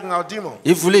of casting out demons.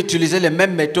 Ils voulaient utiliser les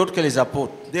mêmes méthodes que les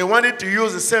apôtres. They wanted to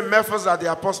use the same methods as the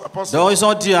apostles. Donc ils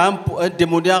ont dit à un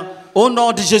démoniaque, au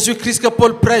nom de Jésus-Christ que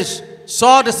Paul prêche,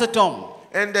 sors de cet homme.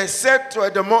 And they said to a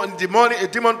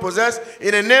demon possessed,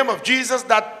 in the name of Jesus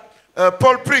that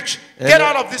Paul preached, get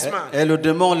out of this man. Et le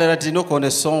démon leur a dit, nous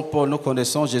connaissons Paul, nous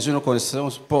connaissons Jésus, nous connaissons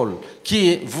Paul.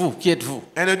 Qui êtes-vous? Qui êtes-vous?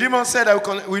 And the demon said,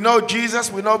 we know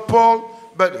Jesus, we know Paul,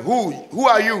 but who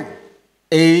are you?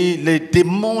 Et les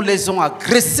démons les ont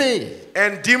agressés.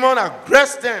 And demon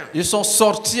aggressed them. Ils sont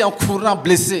sortis en courant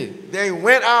blessés. They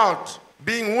went out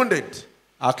being wounded.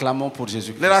 Acclamons pour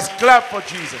Jésus-Christ. Let us clap for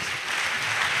Jesus.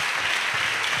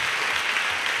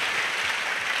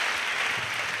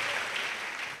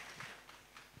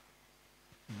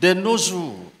 De nos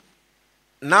jours,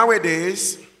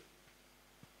 Nowadays,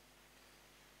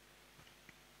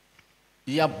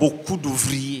 il y a beaucoup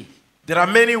d'ouvriers there are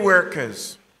many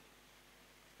workers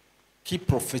qui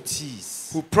prophétisent.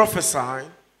 who prophesy,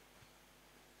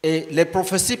 Et les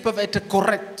prophéties peuvent être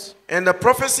correctes. and the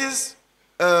prophecies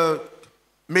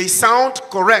may sound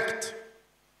correct.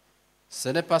 Ce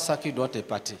n'est pas ça qui doit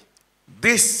t'épater.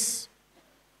 This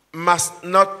must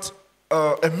not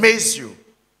amaze you.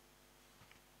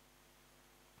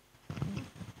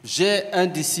 J'ai un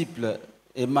disciple,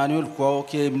 Emmanuel Kwao,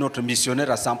 qui est notre missionnaire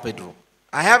à San Pedro.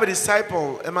 I have a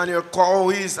disciple, Emmanuel Côte,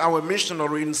 who is our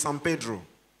missionary in San Pedro.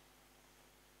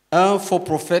 Un faux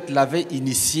prophète l'avait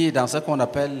initié dans ce qu'on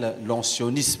appelle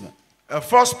l'oncionisme. A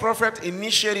false prophet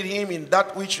initiated him in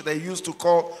that which they used to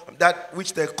call, that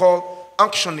which they call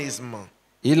unctionism.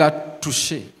 Il a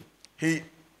touché, He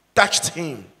touched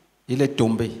him. il est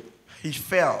tombé. He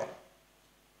fell.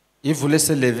 Il voulait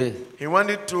se lever, He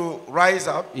wanted to rise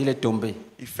up. il est tombé.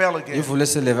 He fell Il again. voulait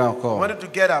se lever He encore, wanted to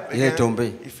get up il est again.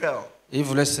 tombé. He fell. Il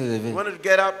voulait se He lever, wanted to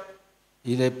get up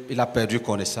il a perdu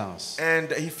connaissance.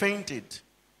 and he fainted.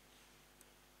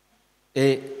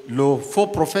 Et le faux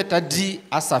prophète a dit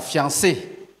à sa fiancée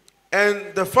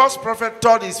And the false prophet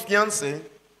told his fiancée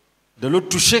de le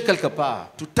toucher quelque part.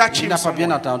 to touch Il him n'a pas bien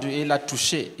somewhere. entendu et il l'a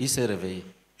touché, il s'est réveillé.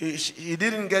 He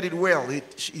didn't get it well.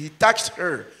 He touched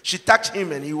her. She touched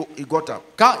him and he got up.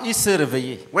 Quand il s'est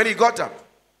réveillé, When he got up,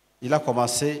 il a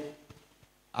commencé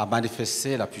à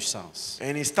manifester la puissance.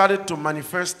 and he started to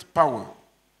manifest power.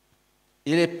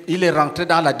 Il est rentré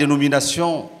dans la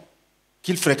dénomination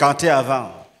qu'il fréquentait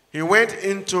avant. He went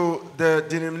into the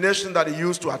denomination that he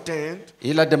used to attend,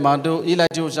 Il a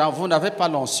dit aux gens, vous n'avez pas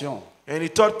l'onction. and he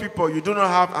told people, you do not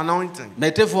have anointing.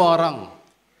 Mettez-vous en rang.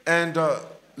 And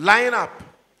line up.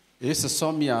 Et ils se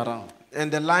sont mis en rang. And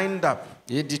they lined up.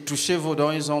 Il dit, touchez vos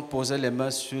dons. Ils ont posé les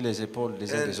mains sur les épaules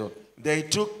des uns And des autres.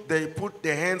 they put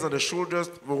their hands on the shoulders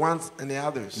of the ones and the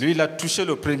others. Lui, il a touché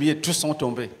le premier, tous sont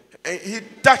tombés. And he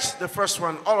touched the first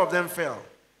one, all of them fell.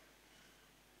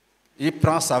 Il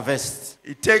prend sa veste,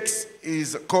 He takes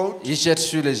his coat, il jette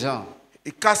sur les gens,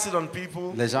 he casts it on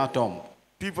people, les gens tombent.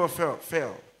 people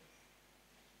fell.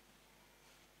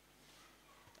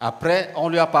 Après, on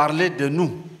lui a parlé de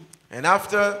nous. And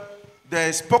after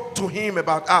they spoke to him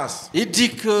about us, Il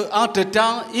dit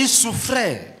qu'entre-temps, il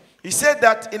souffrait. he said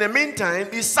that in the meantime,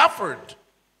 he suffered.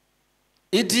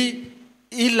 Il dit,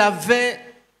 il avait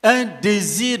un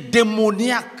désir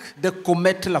démoniaque de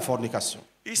commettre la fornication.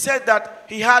 He said that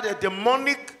he had a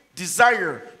demonic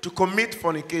desire to commit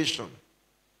fornication.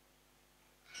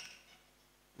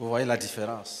 Vous voyez la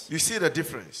différence. You see the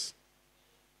difference?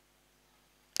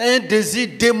 Un désir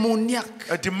démoniaque.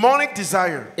 A demonic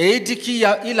desire. Et il dit qu'il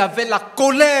avait la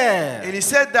colère. And he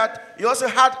said that he also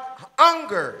had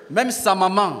anger. Même sa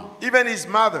maman. Even his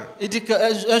mother. Il dit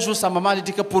qu'un jour, sa maman lui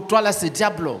dit que pour toi, là, c'est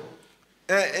diable.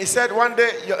 He said one day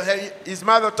his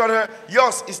mother told her,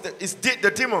 yours is the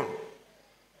demon.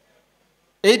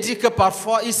 Et il dit que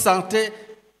parfois, il sentait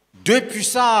deux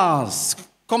puissances.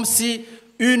 Comme si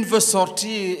une veut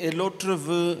sortir et l'autre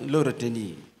veut le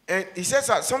retenir. And he says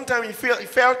that sometimes he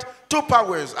felt two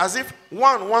powers, as if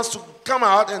one wants to come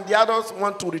out and the others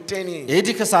want to retain him. Et il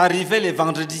dit que ça arrivait les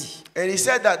vendredis. And he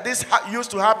said that this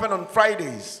used to happen on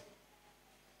Fridays.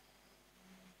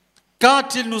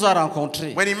 Quand il nous a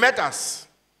rencontrés, When he met us,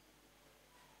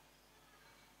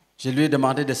 je lui ai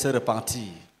demandé de se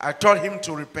repentir. I told him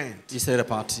to repent. Il s'est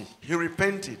repenti. He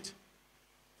repented.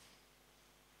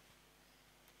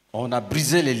 On a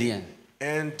brisé les liens.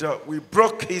 And we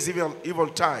broke his evil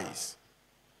ties.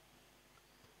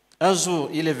 Un jour,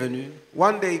 il est venu.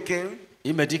 One day he came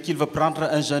Il me dit qu'il veut prendre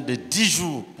un jeûne de 10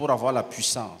 jours pour avoir la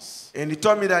puissance. and he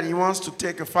told me that he wants to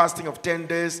take a fasting of 10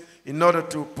 days in order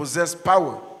to possess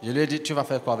power. Je lui ai dit, tu vas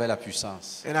faire quoi avec la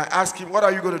puissance? And I asked him, what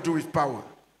are you going to do with power?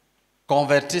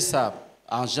 Convertis ça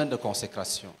en jeûne de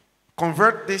consécration.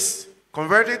 Convert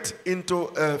it into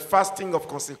a fasting of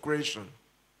consecration.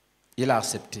 Il a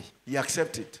accepté. He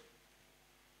accepted.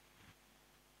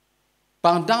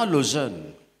 Pendant le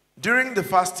jeûne, During the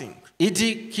fasting, il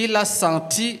dit qu'il a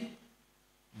senti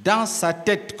dans sa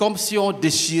tête comme si on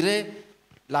déchirait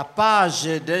la page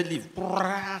d'un livre.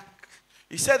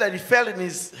 he said that he felt in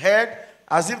his head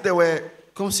as if they were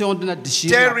Comme si on a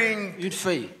déchiré tearing, une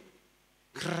feuille.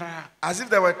 as if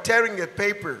they were tearing a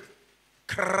paper.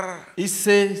 Il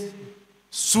s'est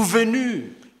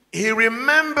souvenu He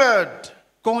remembered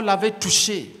qu'on l'avait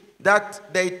touché. that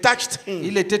they touched him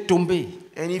Il était tombé.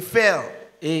 and he fell.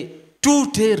 Et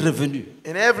tout est revenu.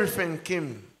 And everything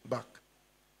came back.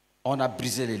 On a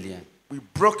brisé les liens. We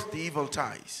broke the evil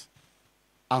ties.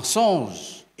 En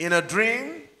songe, In a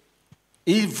dream,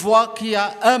 il voit qu'il y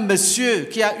a un monsieur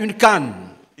qui a une canne.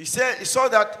 he saw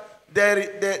that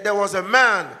there was a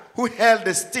man who held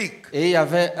a stick. Et il y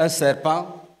avait un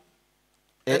serpent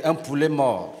et un poulet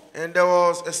mort. And there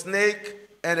was a snake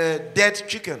and a dead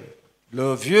chicken.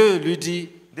 Le vieux lui dit,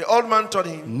 The old man told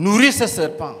him, nourris ce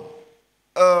serpent.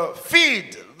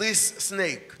 feed this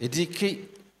snake. Il dit,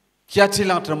 qu'y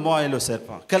a-t-il entre moi et le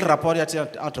serpent? Quel rapport y a-t-il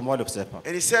entre moi et le serpent?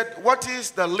 And he said, what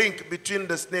is the link between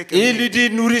the snake and Et il me? lui dit,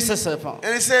 nourris ce serpent.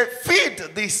 And he said,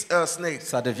 feed this snake.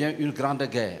 Ça devient une grande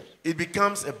guerre. It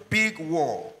becomes a big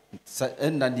war. C'est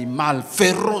un animal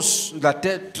féroce, la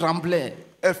tête tremblait.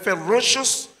 A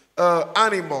ferocious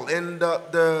animal, and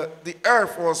the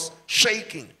earth was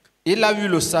shaking. Il a eu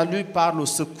le salut par le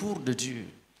secours de Dieu.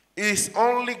 It's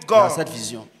only Dans God. cette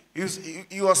vision.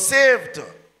 He was saved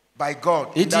by God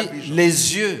in Il that dit, vision.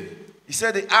 les yeux He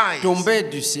said the eyes tombaient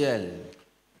du ciel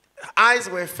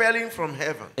were falling from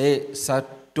heaven. et ça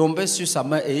tombait sur sa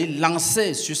main et il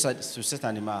lançait sur cet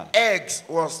animal. Eggs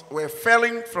were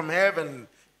falling from heaven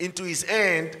into his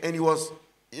hand, and he was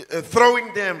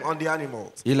throwing them on the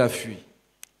animals. Il a fui.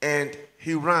 And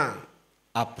he ran.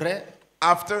 Après,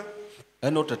 After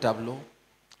un autre tableau,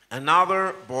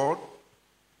 another board,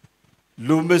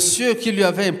 le monsieur qui lui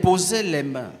avait imposé les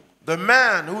mains the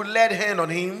man who laid hand on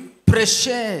him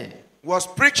prêchait was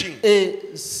preaching, et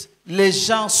les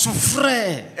gens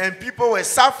souffraient. and people were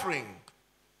suffering.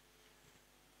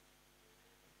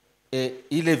 Et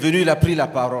il est venu, il a pris la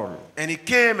parole. And he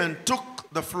came and took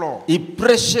the floor. Il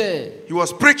prêchait He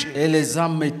was preaching, et les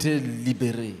âmes étaient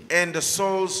libérées. and the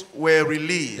souls were Et il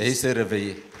released. s'est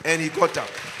réveillé. And he got up.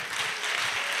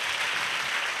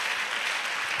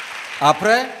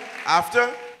 Après, After,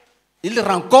 il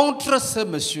rencontre ce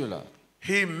monsieur-là.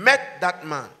 he met that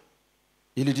man,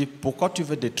 Il lui dit, pourquoi tu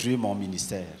veux détruire mon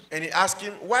ministère? and he asked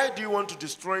him, why do you want to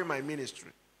destroy my ministry?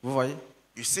 Vous voyez?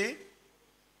 You see?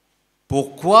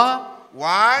 Pourquoi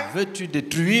Why veux-tu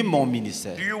détruire mon do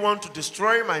ministère? you want to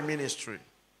destroy my ministry?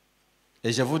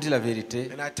 Et je vous dis la vérité,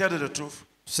 And I tell you the truth.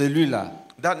 celui-là,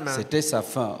 That man, c'était sa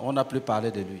fin. On n'a plus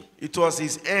parlé de lui. it was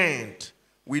his end.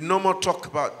 We no more talk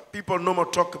about, people no more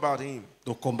talk about him.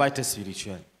 Le combat était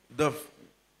spirituel. The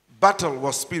battle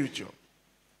was spiritual.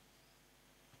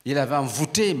 Il avait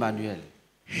envoûté Emmanuel.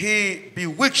 He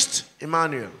bewitched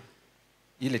Emmanuel.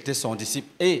 Il était son disciple.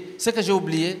 Et ce que j'ai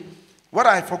oublié, What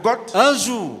I forgot, un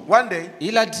jour, one day,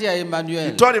 il a dit à he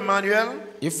Emmanuel, told Emmanuel,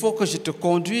 il faut que je te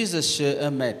conduise chez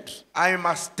un maître. I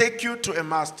must take you to a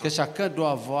master. Que chacun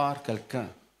doit avoir quelqu'un.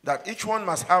 That each one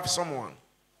must have someone.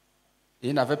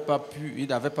 Il n'avait pas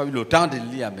eu le temps de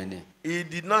l'y amener. He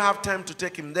did not have time to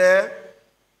take him there.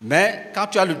 Mais quand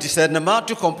tu as le discernement,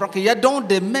 tu comprends qu'il y a donc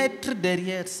des maîtres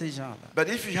derrière ces gens-là.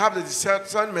 But if you have the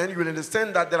discernment, you will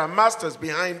understand that there are masters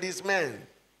behind these men.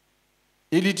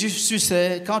 Il lui dit, tu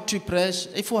sais, quand tu prêches,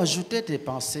 il faut ajouter tes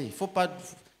pensées.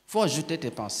 Faut ajouter tes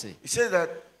pensées. He said that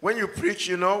when you preach,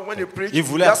 when you preach, Il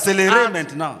voulait you have to accélérer add-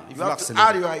 maintenant. Il You voulait have to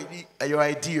add accélérer. your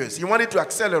ideas. He wanted to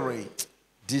accelerate.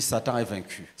 Dis, Satan est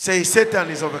vaincu. Say, Satan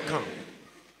is overcome.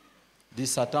 Dis,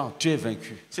 Satan, tu es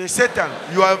vaincu. Say, Satan,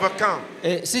 you are overcome.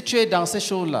 Et si tu es dans ces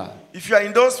choses-là, If you are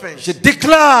in those things, je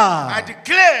déclare I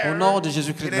declare au nom de in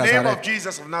Jésus-Christ the de name of Nazareth,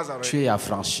 Jesus of Nazareth, tu es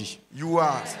affranchi. you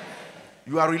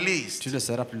are released. Tu ne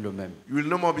seras plus le même. You will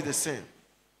no more be the same.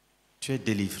 Tu es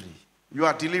délivré. You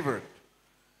are delivered.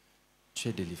 Tu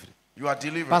es délivré. You are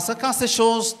delivered. Parce que quand ces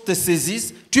choses te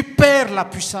saisissent, tu perds la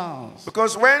puissance.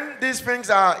 Because when these things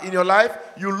are in your life,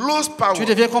 you lose power. Tu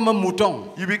deviens comme un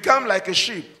mouton. You become like a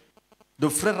sheep. Le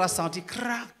frère a senti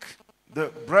crac. The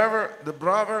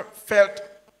brother felt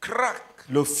crack.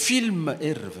 Le film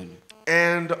est revenu.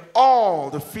 And all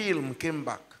the film came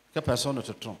back. Que personne ne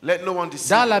te trompe. Let no one deceive.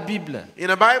 Dans la Bible, In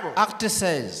the Bible, acte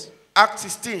 16, Acts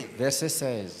 16, verset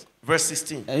 16, verse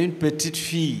 16, et une petite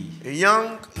fille a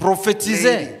young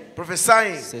prophétisait. lady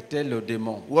prophesying C'était le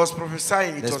démon. was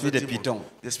prophesying. It was L'esprit the de demon, Python.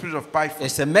 the spirit of Python. Et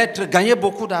ses maîtres gagnaient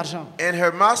beaucoup d'argent. And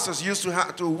her masters used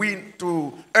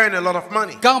to earn a lot of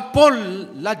money. Quand Paul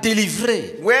l'a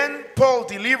délivré, When Paul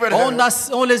delivered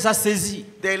her, on les a saisis.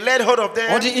 they laid hold of On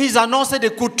them. dit, ils annonçaient des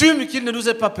coutumes qu'il ne nous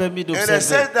est pas permis they d'observer.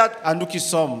 said that- À nous qui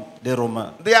sommes des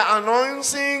Romains. They are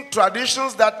announcing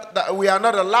traditions that we are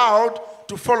not allowed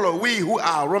to follow, we who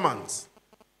are Romans.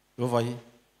 Vous voyez?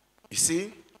 You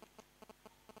see?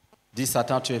 Dis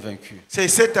Satan, tu es vaincu. Say,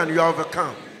 Satan, you are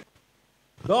overcome.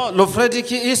 Donc, le frère dit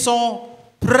qu'ils sont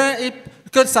prêts,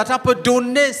 que Satan peut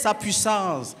donner sa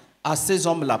puissance à ces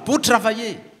hommes-là pour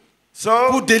travailler, So,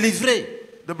 pour délivrer.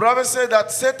 the brother said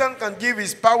that Satan can give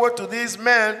his power to these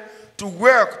men to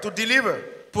work, to deliver,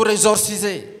 pour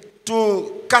exorciser.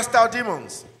 to cast out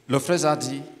demons. Le frère a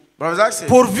dit, Brother Isaac said,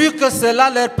 pourvu que cela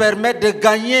leur permette de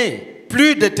gagner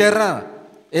plus de terrain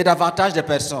et davantage de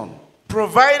personnes.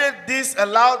 provided this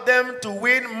allowed them to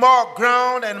win more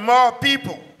ground and more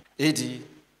people. Il dit,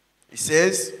 He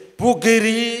says, pour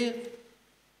guérir,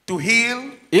 to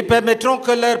heal, ils permettront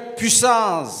que leur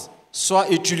puissance soit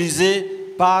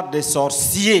utilisée par des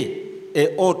sorciers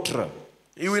et autres.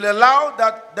 he will allow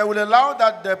that, they will allow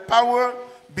that the power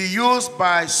be used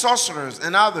by sorcerers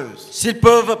and others. S'ils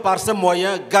peuvent par ce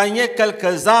moyen gagner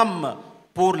quelques âmes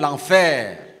pour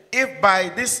l'enfer. If by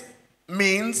this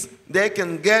means they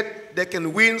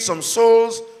can win some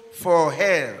souls for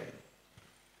hell.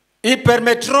 Ils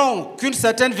permettront qu'une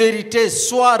certaine vérité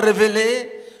soit révélée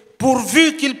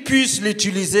pourvu qu'ils puissent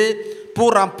l'utiliser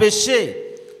pour empêcher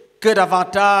que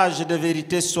davantage de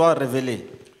vérités soient révélées.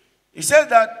 He said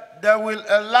that they will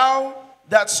allow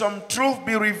that some truth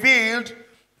be revealed,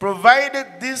 provided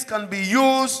this can be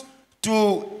used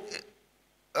to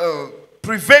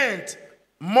prevent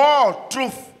more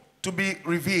truth to be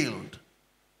revealed.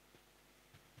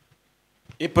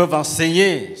 Ils peuvent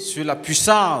enseigner sur la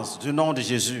puissance du nom de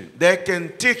Jésus. They can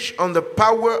teach on the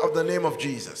power of the name of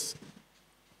Jesus.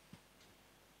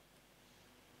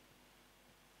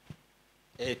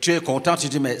 Et tu es content, tu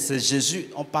dis, mais c'est Jésus,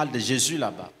 on parle de Jésus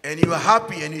là-bas. And you are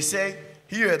happy and you say,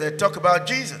 here they talk about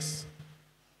Jesus.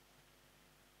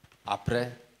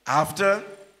 Après, After,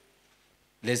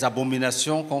 les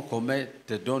abominations qu'on commet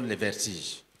te donnent les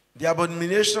vertiges. the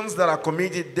abominations that are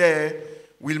committed there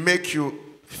will make you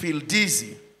feel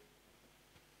dizzy.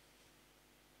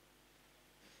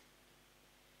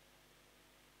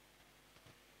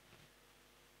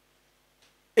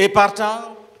 Et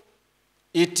partant,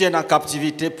 ils tiennent en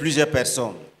captivité plusieurs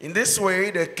personnes. In this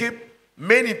way, they keep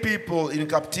many people in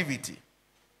captivity.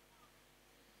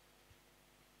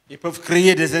 Ils peuvent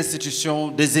créer des institutions,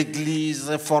 des églises,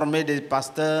 former des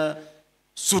pasteurs,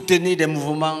 soutenir des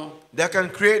mouvements. They can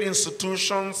create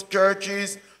institutions,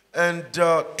 churches, and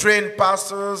train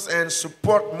pastors and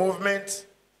support movements.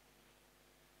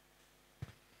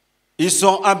 Ils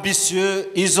sont ambitieux,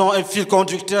 ils ont un fil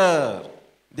conducteur.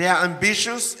 They are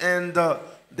ambitious and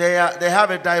they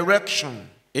have a direction.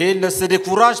 Et ils ne se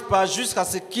découragent pas jusqu'à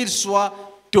ce qu'ils soient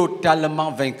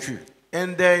totalement vaincus.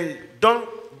 And they don't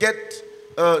get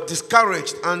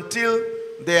discouraged until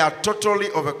they are totally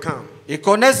overcome. Ils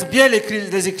connaissent bien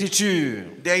les Écritures.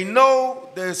 They know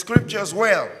the scriptures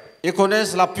well. Ils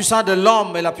connaissent la puissance de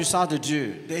l'homme et la puissance de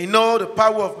Dieu. They know the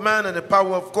power of man and the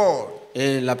power of God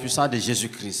Et la puissance de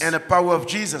Jésus-Christ. and the power of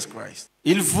Jesus Christ.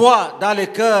 Ils voient dans les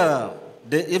cœurs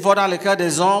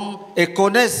des hommes et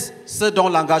connaissent ce dont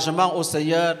l'engagement au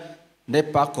Seigneur n'est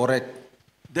pas correct,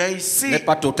 They n'est see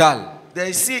pas total.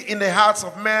 in the hearts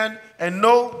of men and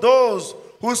know those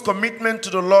whose commitment to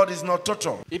the Lord is not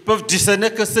total. Ils peuvent discerner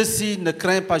que ceux-ci ne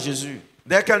craignent pas Jésus.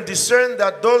 They can discern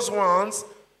that those ones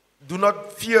do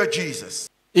not fear Jesus.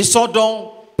 Ils sont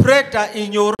donc prêts à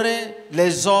ignorer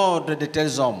les ordres de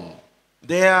tels hommes.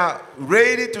 They are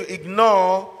ready to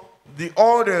ignore the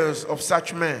orders of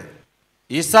such men.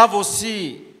 Ils savent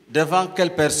aussi devant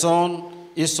quelles personnes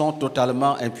ils sont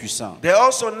totalement impuissants. They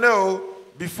also know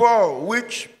before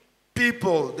which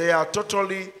people they are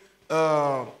totally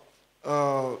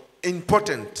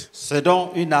impotent, C'est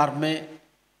donc une armée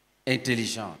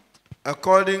intelligente.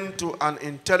 according to an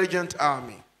intelligent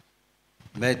army.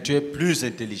 Mais tu es plus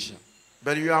intelligent.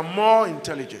 But you are more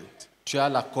intelligent. Tu as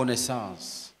la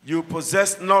connaissance. You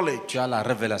possess knowledge. Tu as la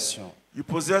révélation. You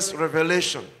possess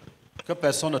revelation. Que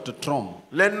personne ne te trompe.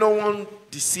 Let no one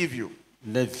deceive you.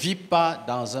 Ne vis pas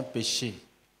dans un péché.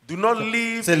 Do not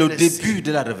live C'est in le a sin. début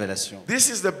de la révélation. This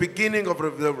is the beginning of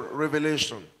the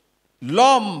revelation.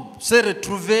 L'homme s'est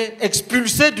retrouvé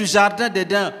expulsé du jardin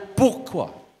d'Éden.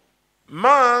 Pourquoi?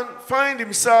 Man find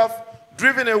himself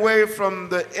driven away from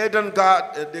the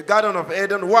Garden of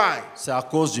Eden. Why? C'est à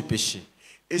cause du péché.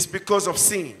 It's because of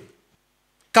sin.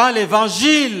 Quand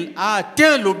l'évangile a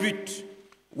atteint le but,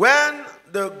 When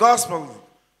the gospel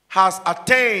has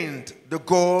attained the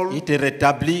goal, il te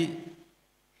rétablit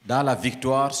dans la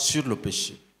victoire sur le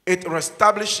péché. it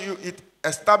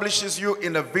establishes you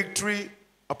in a victory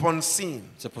upon sin.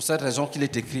 C'est pour cette raison qu'il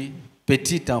est écrit,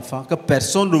 petit enfant, que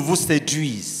personne ne vous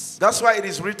séduise. That's why it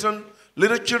is written,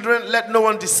 little children, let no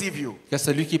one deceive you. Que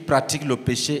celui qui pratique le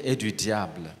péché est du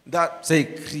diable. C'est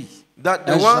écrit. That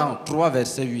 1 Jean 3,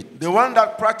 verset 8. the one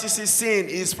that practices sin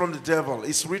is from the devil.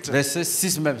 It's written. Verset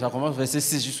 6 même, ça commence verset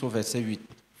 6 jusqu'au verset 8.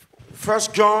 1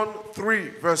 John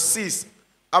 3, verse 6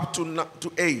 up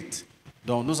to 8.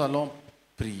 Donc nous allons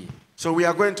prier. So we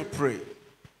are going to pray.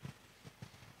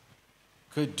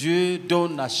 que Dieu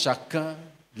donne à chacun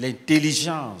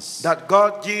l'intelligence. that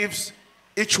God gives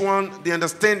each one the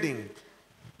understanding.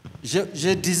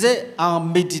 Je disais en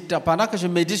méditant, pendant que je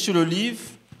médite sur le livre,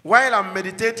 While I'm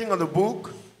meditating on the book,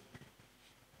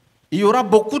 il y aura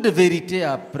beaucoup de vérités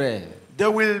après. there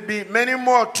will be many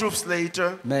more truths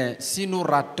later. Mais si nous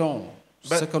ratons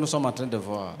ce que nous sommes en train de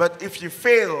voir, But if you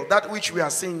fail that which we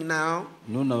are seeing now,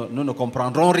 nous ne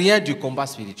comprendrons rien du combat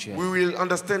spirituel. we will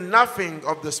understand nothing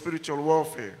of the spiritual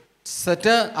warfare.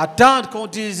 Certains attendent qu'on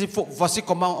dise, voici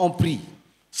comment on prie.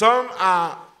 Some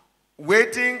are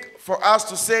waiting for us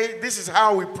to say, this is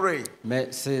how we pray. Mais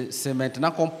c'est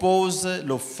maintenant qu'on pose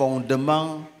le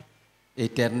fondement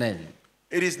éternel.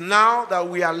 It is now that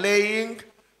we are laying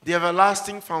the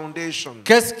everlasting foundation.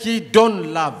 Qu'est-ce qui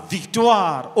donne la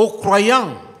victoire aux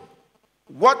croyants?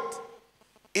 What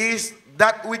is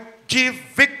that which give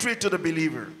victory to the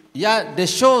believer? Il y a des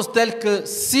choses telles que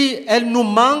si elles nous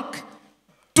manquent,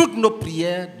 toutes nos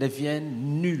prières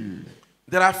deviennent nulles.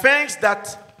 There are things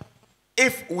that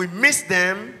if we miss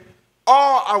them,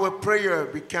 all our prayer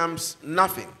becomes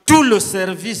nothing. Tout le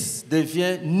service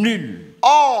devient nul.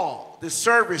 All the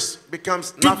service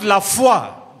becomes Toute nothing. la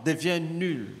foi devient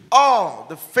nulle. All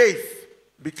the faith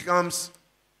becomes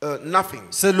nothing.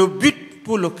 C'est le but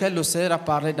pour lequel le Seigneur a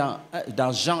parlé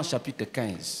dans Jean chapitre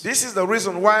 15. This is the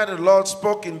reason why the Lord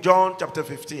spoke in John chapter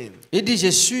 15. Il dit, je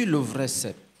suis le vrai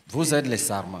cep, vous êtes les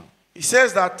sarments. He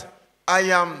says that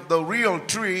I am the real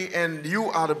tree and you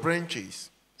are the branches.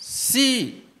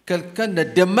 Si quelqu'un ne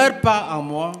demeure pas en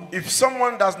moi, If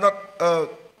someone does not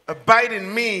abide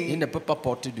in il me, ne peut pas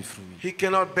porter du fruit. he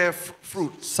cannot bear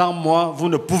fruit. Sans moi, vous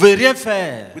ne pouvez rien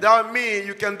faire. Without me,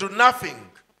 you can do nothing.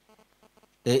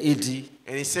 Et il dit,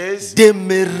 And he says,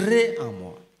 demeurez en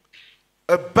moi.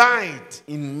 abide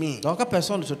in me. Donc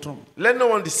personne ne se trompe. Let no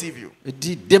one deceive you. Il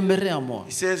dit, demeurez en moi.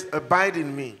 He says, abide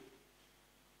in me.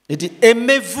 Il dit,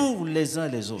 aimez-vous les uns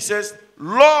les He autres. says,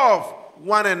 love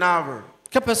one another.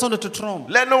 Que personne ne te trompe.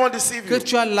 Let no one deceive Que you.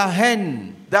 tu as la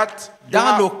haine That you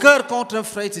dans le have cœur contre un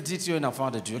frère, tu dis tu es un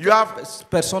enfant de Dieu. You have-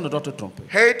 Personne ne doit te tromper.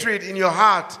 hatred in your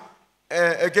heart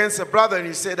against a brother and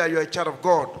you say that you are a child of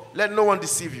God. Let no one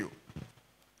deceive you.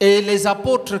 Et les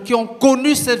apôtres qui ont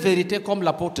connu cette vérité comme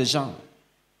l'apôtre Jean,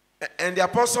 And the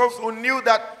apostles who knew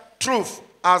that truth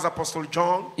as Apostle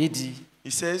John, il dit,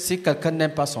 he says, si quelqu'un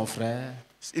n'aime pas son frère,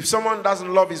 if someone doesn't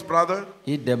love his brother,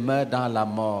 il demeure dans la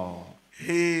mort.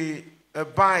 he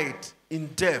abides in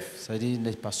death. C'est-à-dire qu'il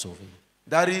n'est pas sauvé.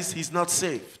 That is, he's not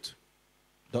saved.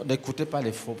 Donc n'écoutez pas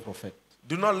les faux prophètes.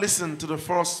 Do not listen to the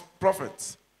false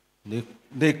prophets.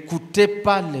 N'écoutez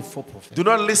pas les faux prophètes. Do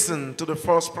not listen to the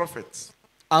false prophets.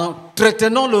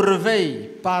 Entretenons le réveil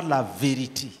par la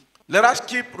vérité. Let us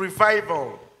keep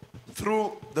revival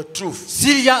through the truth.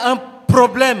 S'il y a un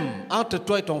problème entre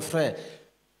toi et ton frère,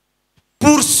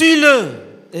 poursuis-le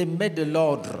et mets de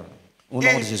l'ordre au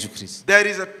nom de If Jésus-Christ. there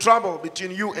is a trouble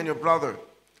between you and your brother,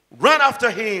 run after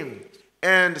him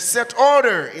and set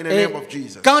order in the Et name of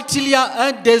Jesus. quand il y a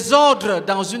un désordre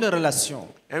dans une relation,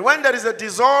 And when there is a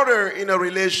disorder in a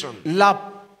relation, la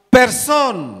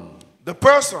personne the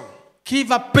person qui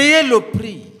va payer le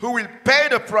prix who will pay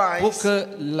the pour price que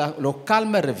le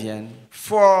calme revienne,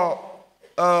 for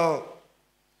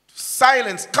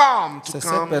silence, calm to c'est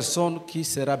cette come, personne qui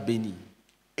sera bénie.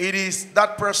 it is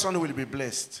that person who will be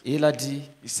blessed. Il a dit,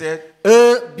 He said,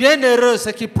 bienheureux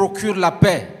ceux qui procurent la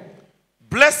paix,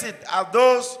 blessed are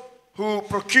those who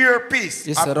procure peace.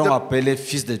 ils Are seront the- appelés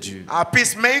fils de Dieu. are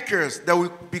peacemakers that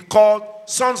will be called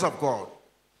sons of God.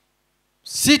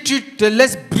 Si tu te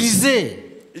laisses briser,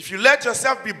 If you let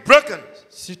yourself be broken,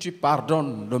 si tu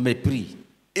pardonnes le mépris,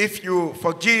 if you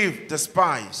forgive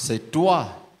despise, c'est toi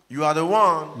you are the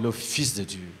one, le fils de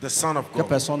Dieu. the son of Que God.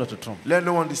 personne ne te trompe. Let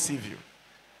no one deceive you.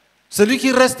 Celui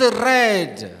qui reste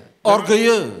raide,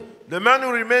 orgueilleux The man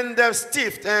who remains there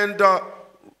stiff and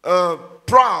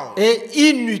proud et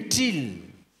inutile,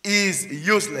 is il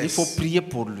faut useless. prier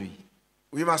pour lui,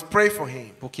 We must pray for him,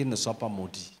 pour qu'il ne soit pas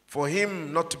maudit. for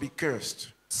him not to be cursed.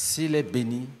 S'il est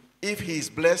béni, If he is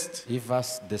blessed, il va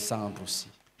descendre aussi.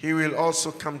 he will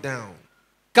also come down.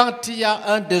 Quand il y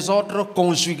a un désordre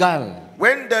conjugal,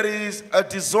 When there is a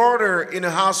disorder in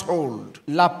a household,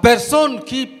 la personne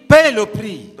qui paie le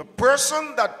prix the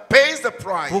person that pays the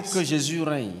pour que price Jésus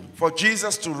règne, for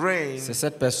Jesus to reign c'est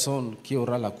cette personne qui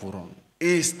aura la couronne.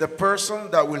 is the person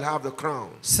that will have the crown.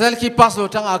 Celle qui passe le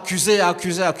temps à accuser,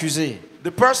 accuser, accuser, The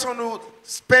person who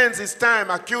spends his time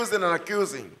accusing and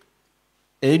accusing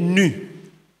est nu,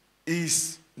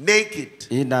 is naked.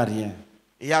 il n'a rien.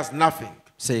 He has nothing.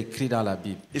 C'est écrit dans la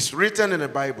Bible. It's written in the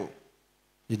Bible.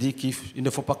 Il dit qu'il ne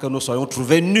faut pas que nous soyons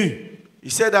trouvés nus. He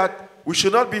said that we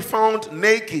should not be found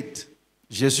naked.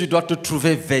 Jésus doit te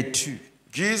trouver vêtu.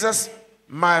 Jesus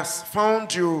must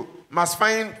find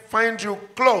you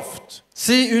clothed.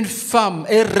 Si une femme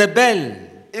est rebelle,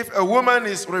 If a woman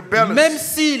is rebellious, même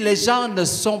si les gens ne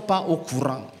sont pas au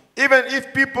courant, even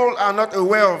if people are not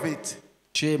aware of it,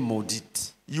 tu es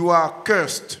maudite. you are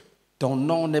cursed. Ton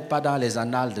nom n'est pas dans les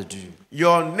annales de Dieu.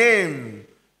 Your name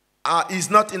is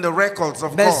not in the records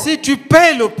of Mais God. si tu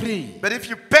payes le prix But if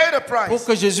you pay the pour price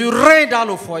que Jésus règne dans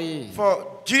le foyer,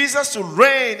 for Jesus to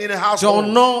reign in a ton household,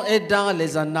 nom est dans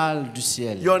les annales du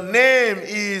ciel. your name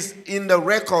is in the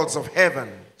records of heaven.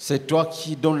 C'est toi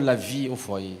qui donnes la vie au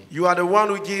foyer. You are the one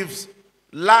who gives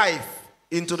life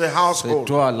into the C'est household.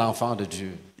 toi l'enfant de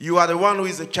Dieu. You are the one who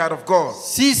is a child of God.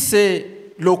 Si c'est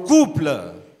le couple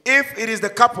If it is the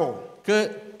couple que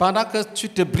pendant que tu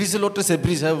te brises, l'autre se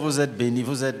brise, vous êtes bénis,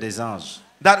 vous êtes des anges.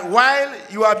 that while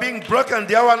you are being broken,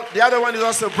 the other one is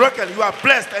also broken, you are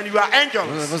blessed and you are angels.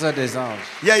 Vous êtes des anges.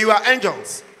 Yeah, you are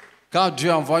angels. Quand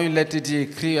Dieu envoie une lettre, il dit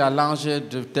écris à l'ange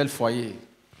de tel foyer.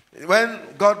 When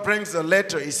God brings a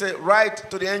letter, he said, write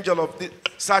to the angel of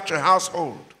such a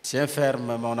household. Tiens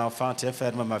ferme mon enfant, tiens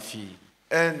ferme ma fille.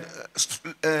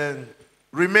 And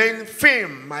remain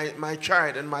firm, my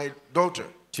child and my daughter.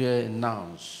 Tu es un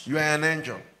ange. You are an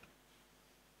angel.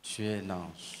 Tu es un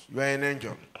ange. You are an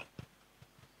angel.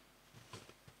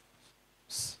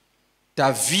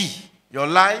 Ta vie Your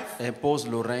life impose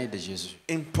le règne de Jésus.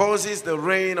 imposes the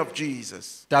reign of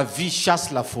Jesus. Ta vie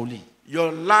chasse la folie.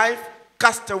 Your life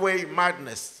casts away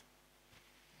madness.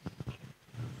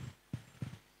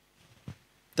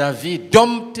 Ta vie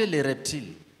dompte les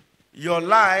reptiles. Your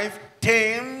life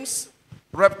tames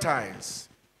reptiles.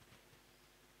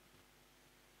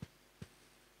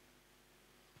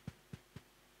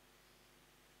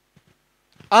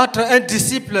 Entre un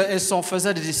disciple et son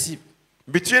faiseur de disciples,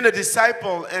 Between a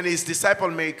disciple and his disciple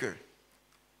maker,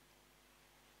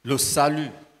 le salut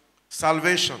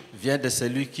salvation vient de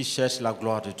celui qui cherche la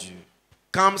gloire de Dieu.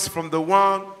 comes from the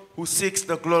one who seeks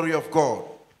the glory of God.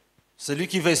 Celui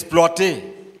qui veut exploiter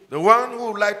The one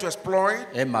who would like to exploit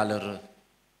est malheureux.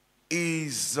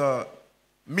 is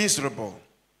miserable.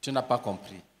 Tu n'as pas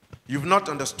compris. You've not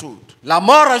understood. La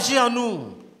mort agit en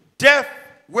nous. Death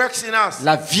works in us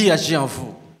La vie agit en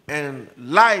vous. and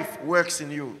life works in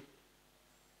you.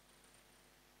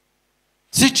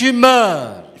 Si tu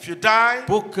meurs If you die,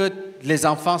 pour que les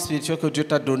enfants spirituels que Dieu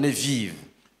t'a donnés vivent,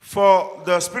 for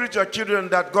the spiritual children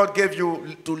that God gave you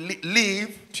to live,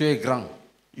 tu es grand.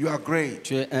 you are great.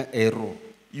 Tu es un héros.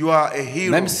 You are a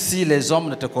hero. Même si les hommes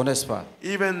ne te connaissent pas,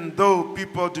 Even though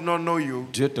people do not know you,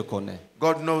 Dieu te connaît.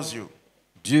 God knows you.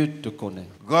 Dieu te connaît.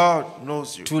 God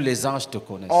knows you. Tous les anges te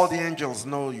connaissent. All the angels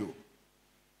know you.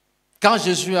 Quand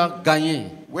Jésus a gagné,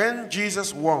 When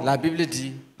Jesus won, la Bible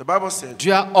dit, the Bible said,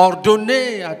 Dieu a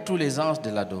ordonné à tous les anges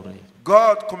de l'adorer.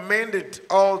 God commanded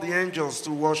all the angels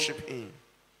to worship him.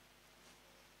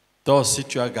 Toi aussi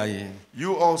tu as gagné.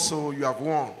 You also, you have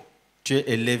won. Tu es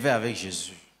élevé avec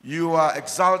Jésus. You are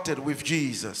exalted with Que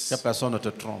Jesus. personne ne te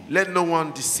trompe. Let no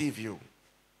one deceive you.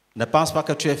 Ne pense pas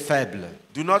que tu es faible.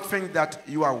 Do not think that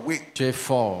you are weak. Tu es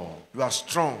fort. You are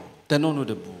strong. Tenons-nous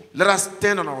debout. Let us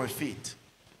stand on our feet.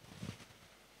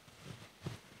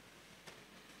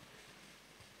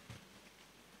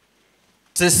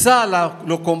 C'est ça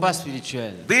le combat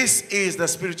spirituel. This is the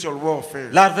spiritual warfare.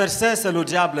 L'adversaire, c'est le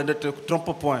diable, ne te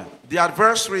trompe point. The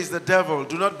adversary is the devil.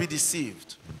 Do not be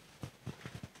deceived.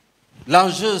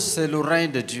 L'enjeu, c'est le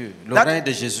règne de Dieu, le That- règne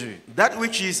de Jésus. That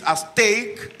which is at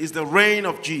stake is the reign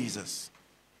of Jesus.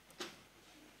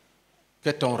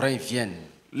 Que ton règne vienne.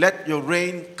 Let your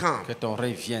reign come. Que ton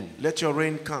règne vienne. Let your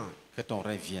reign come. Que ton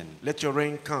règne vienne. Let your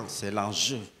reign come. C'est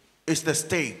l'enjeu. It's the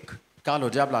stake. Quand le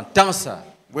diable entend ça,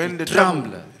 When il the tremble.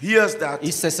 devil hears that,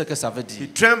 Il sait ce que ça veut he dire.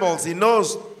 trembles. He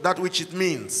knows that which it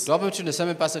means. Toi-même, tu ne sais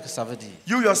même pas ce que ça veut dire.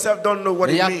 You yourself don't know what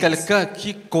Mais il y it a means. quelqu'un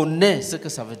qui connaît ce que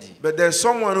ça veut dire. But there's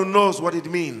someone who knows what it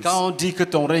means. Quand on dit que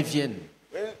ton règne vienne,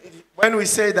 When we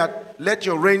say that, let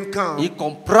your reign come, il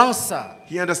comprend ça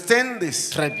he understands this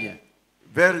très bien.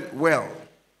 very well.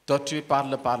 Toi, tu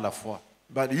parles par la foi.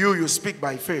 But you speak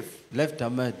by faith. Lève ta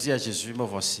main, dis à Jésus, me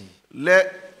voici.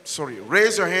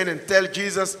 Raise your hand and tell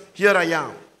Jesus, here I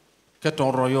am. Que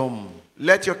ton royaume,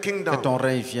 Let your que kingdom, ton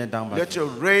règne vienne dans ma vie. let your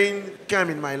reign come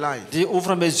in my life. Dis,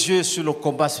 ouvre mes yeux sur le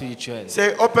combat spirituel.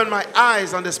 Say, open my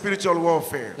eyes on the spiritual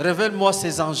warfare. Révèle-moi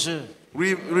ces enjeux.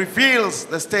 Reveals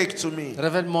the stake to me.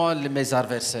 Révèle-moi mes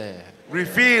adversaires.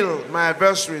 Reveal my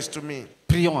adversaries to me.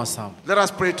 Prions ensemble. Let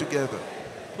us pray together.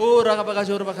 Oh, ragabaka,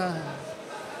 jorobaka.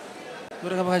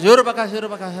 Jorobaka, jorobaka,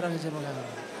 jorobaka, jorobaka.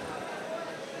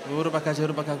 Jorobaka,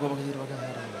 jorobaka, jorobaka.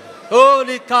 Oh,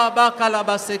 li kabaka la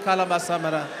base kala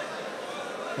basamara.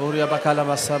 Oria bakala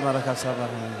basama rakasaba.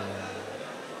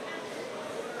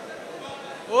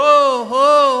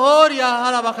 Oh, oria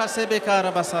hala bakasebe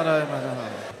kara basara.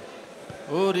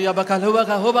 Oria bakala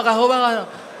hobaga.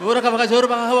 Ora kabaka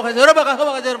jorba.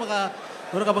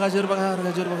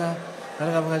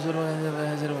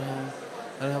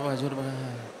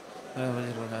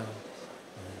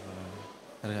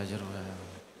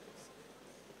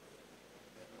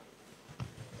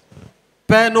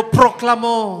 Père, nous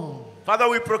proclamons Father,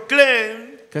 we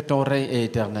proclaim que ton règne est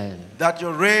éternel, that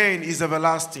your reign is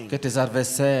everlasting, que tes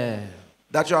adversaires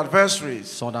that your adversaries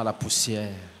sont dans la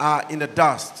poussière, are in the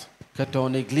dust, que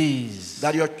ton église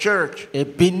that your church est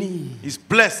bénie, is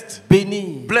blessed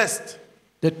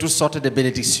de toutes sortes de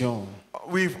bénédictions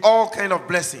with all kind of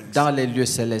blessings dans les lieux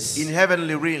célestes in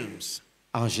heavenly realms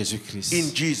en Jésus-Christ.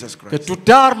 in Jesus Que Christ. toute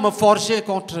arme forgée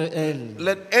contre elle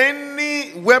Let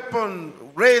any weapon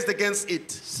raised against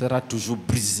it sera toujours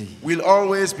brisée. will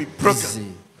always be Brisé.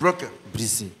 broken.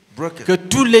 Que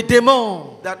tous les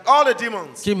démons That all the demons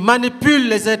qui manipulent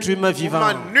les êtres humains who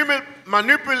vivants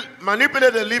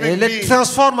manipulate the et living les beings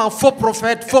transforment en faux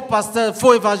prophètes, faux pasteurs,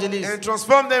 faux évangélistes and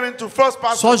transform them into false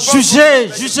pastors, sont false jugés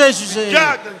judged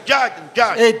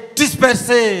et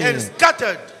dispersés. and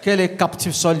scattered. Que les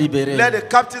captifs soient libérés. Let the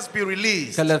captives be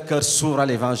released. Que leur cœur s'ouvre à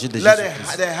l'évangile de Let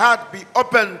Jésus-Christ. their heart be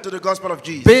open to the gospel of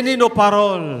Jesus. Bénis nos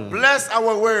paroles. Bless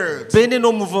our words. Bénis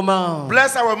nos mouvements.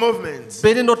 Bless our movements.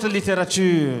 Bénis notre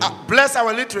littérature. Bless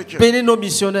our literature. Bénis nos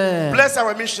missionnaires. Bless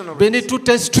our missionaries. Bénis tout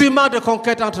instrument de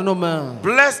conquête entre nos mains.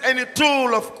 Bless any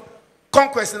tool of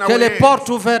conquest in our Que les hands. portes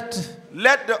ouvertes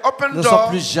Let the open ne soient door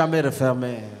plus jamais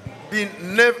refermées. be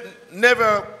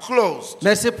never closed.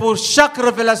 Merci pour chaque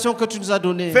révélation que tu nous as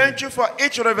donnée. Thank you for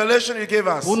each revelation you gave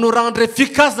us Pour nous rendre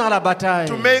efficaces dans la bataille.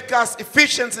 to make us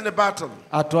efficient in the battle.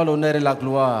 À toi l'honneur et la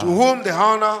gloire. To whom the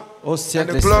honor Au and siècle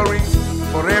the des glory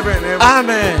siècles. forever and ever.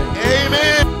 Amen.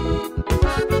 Amen.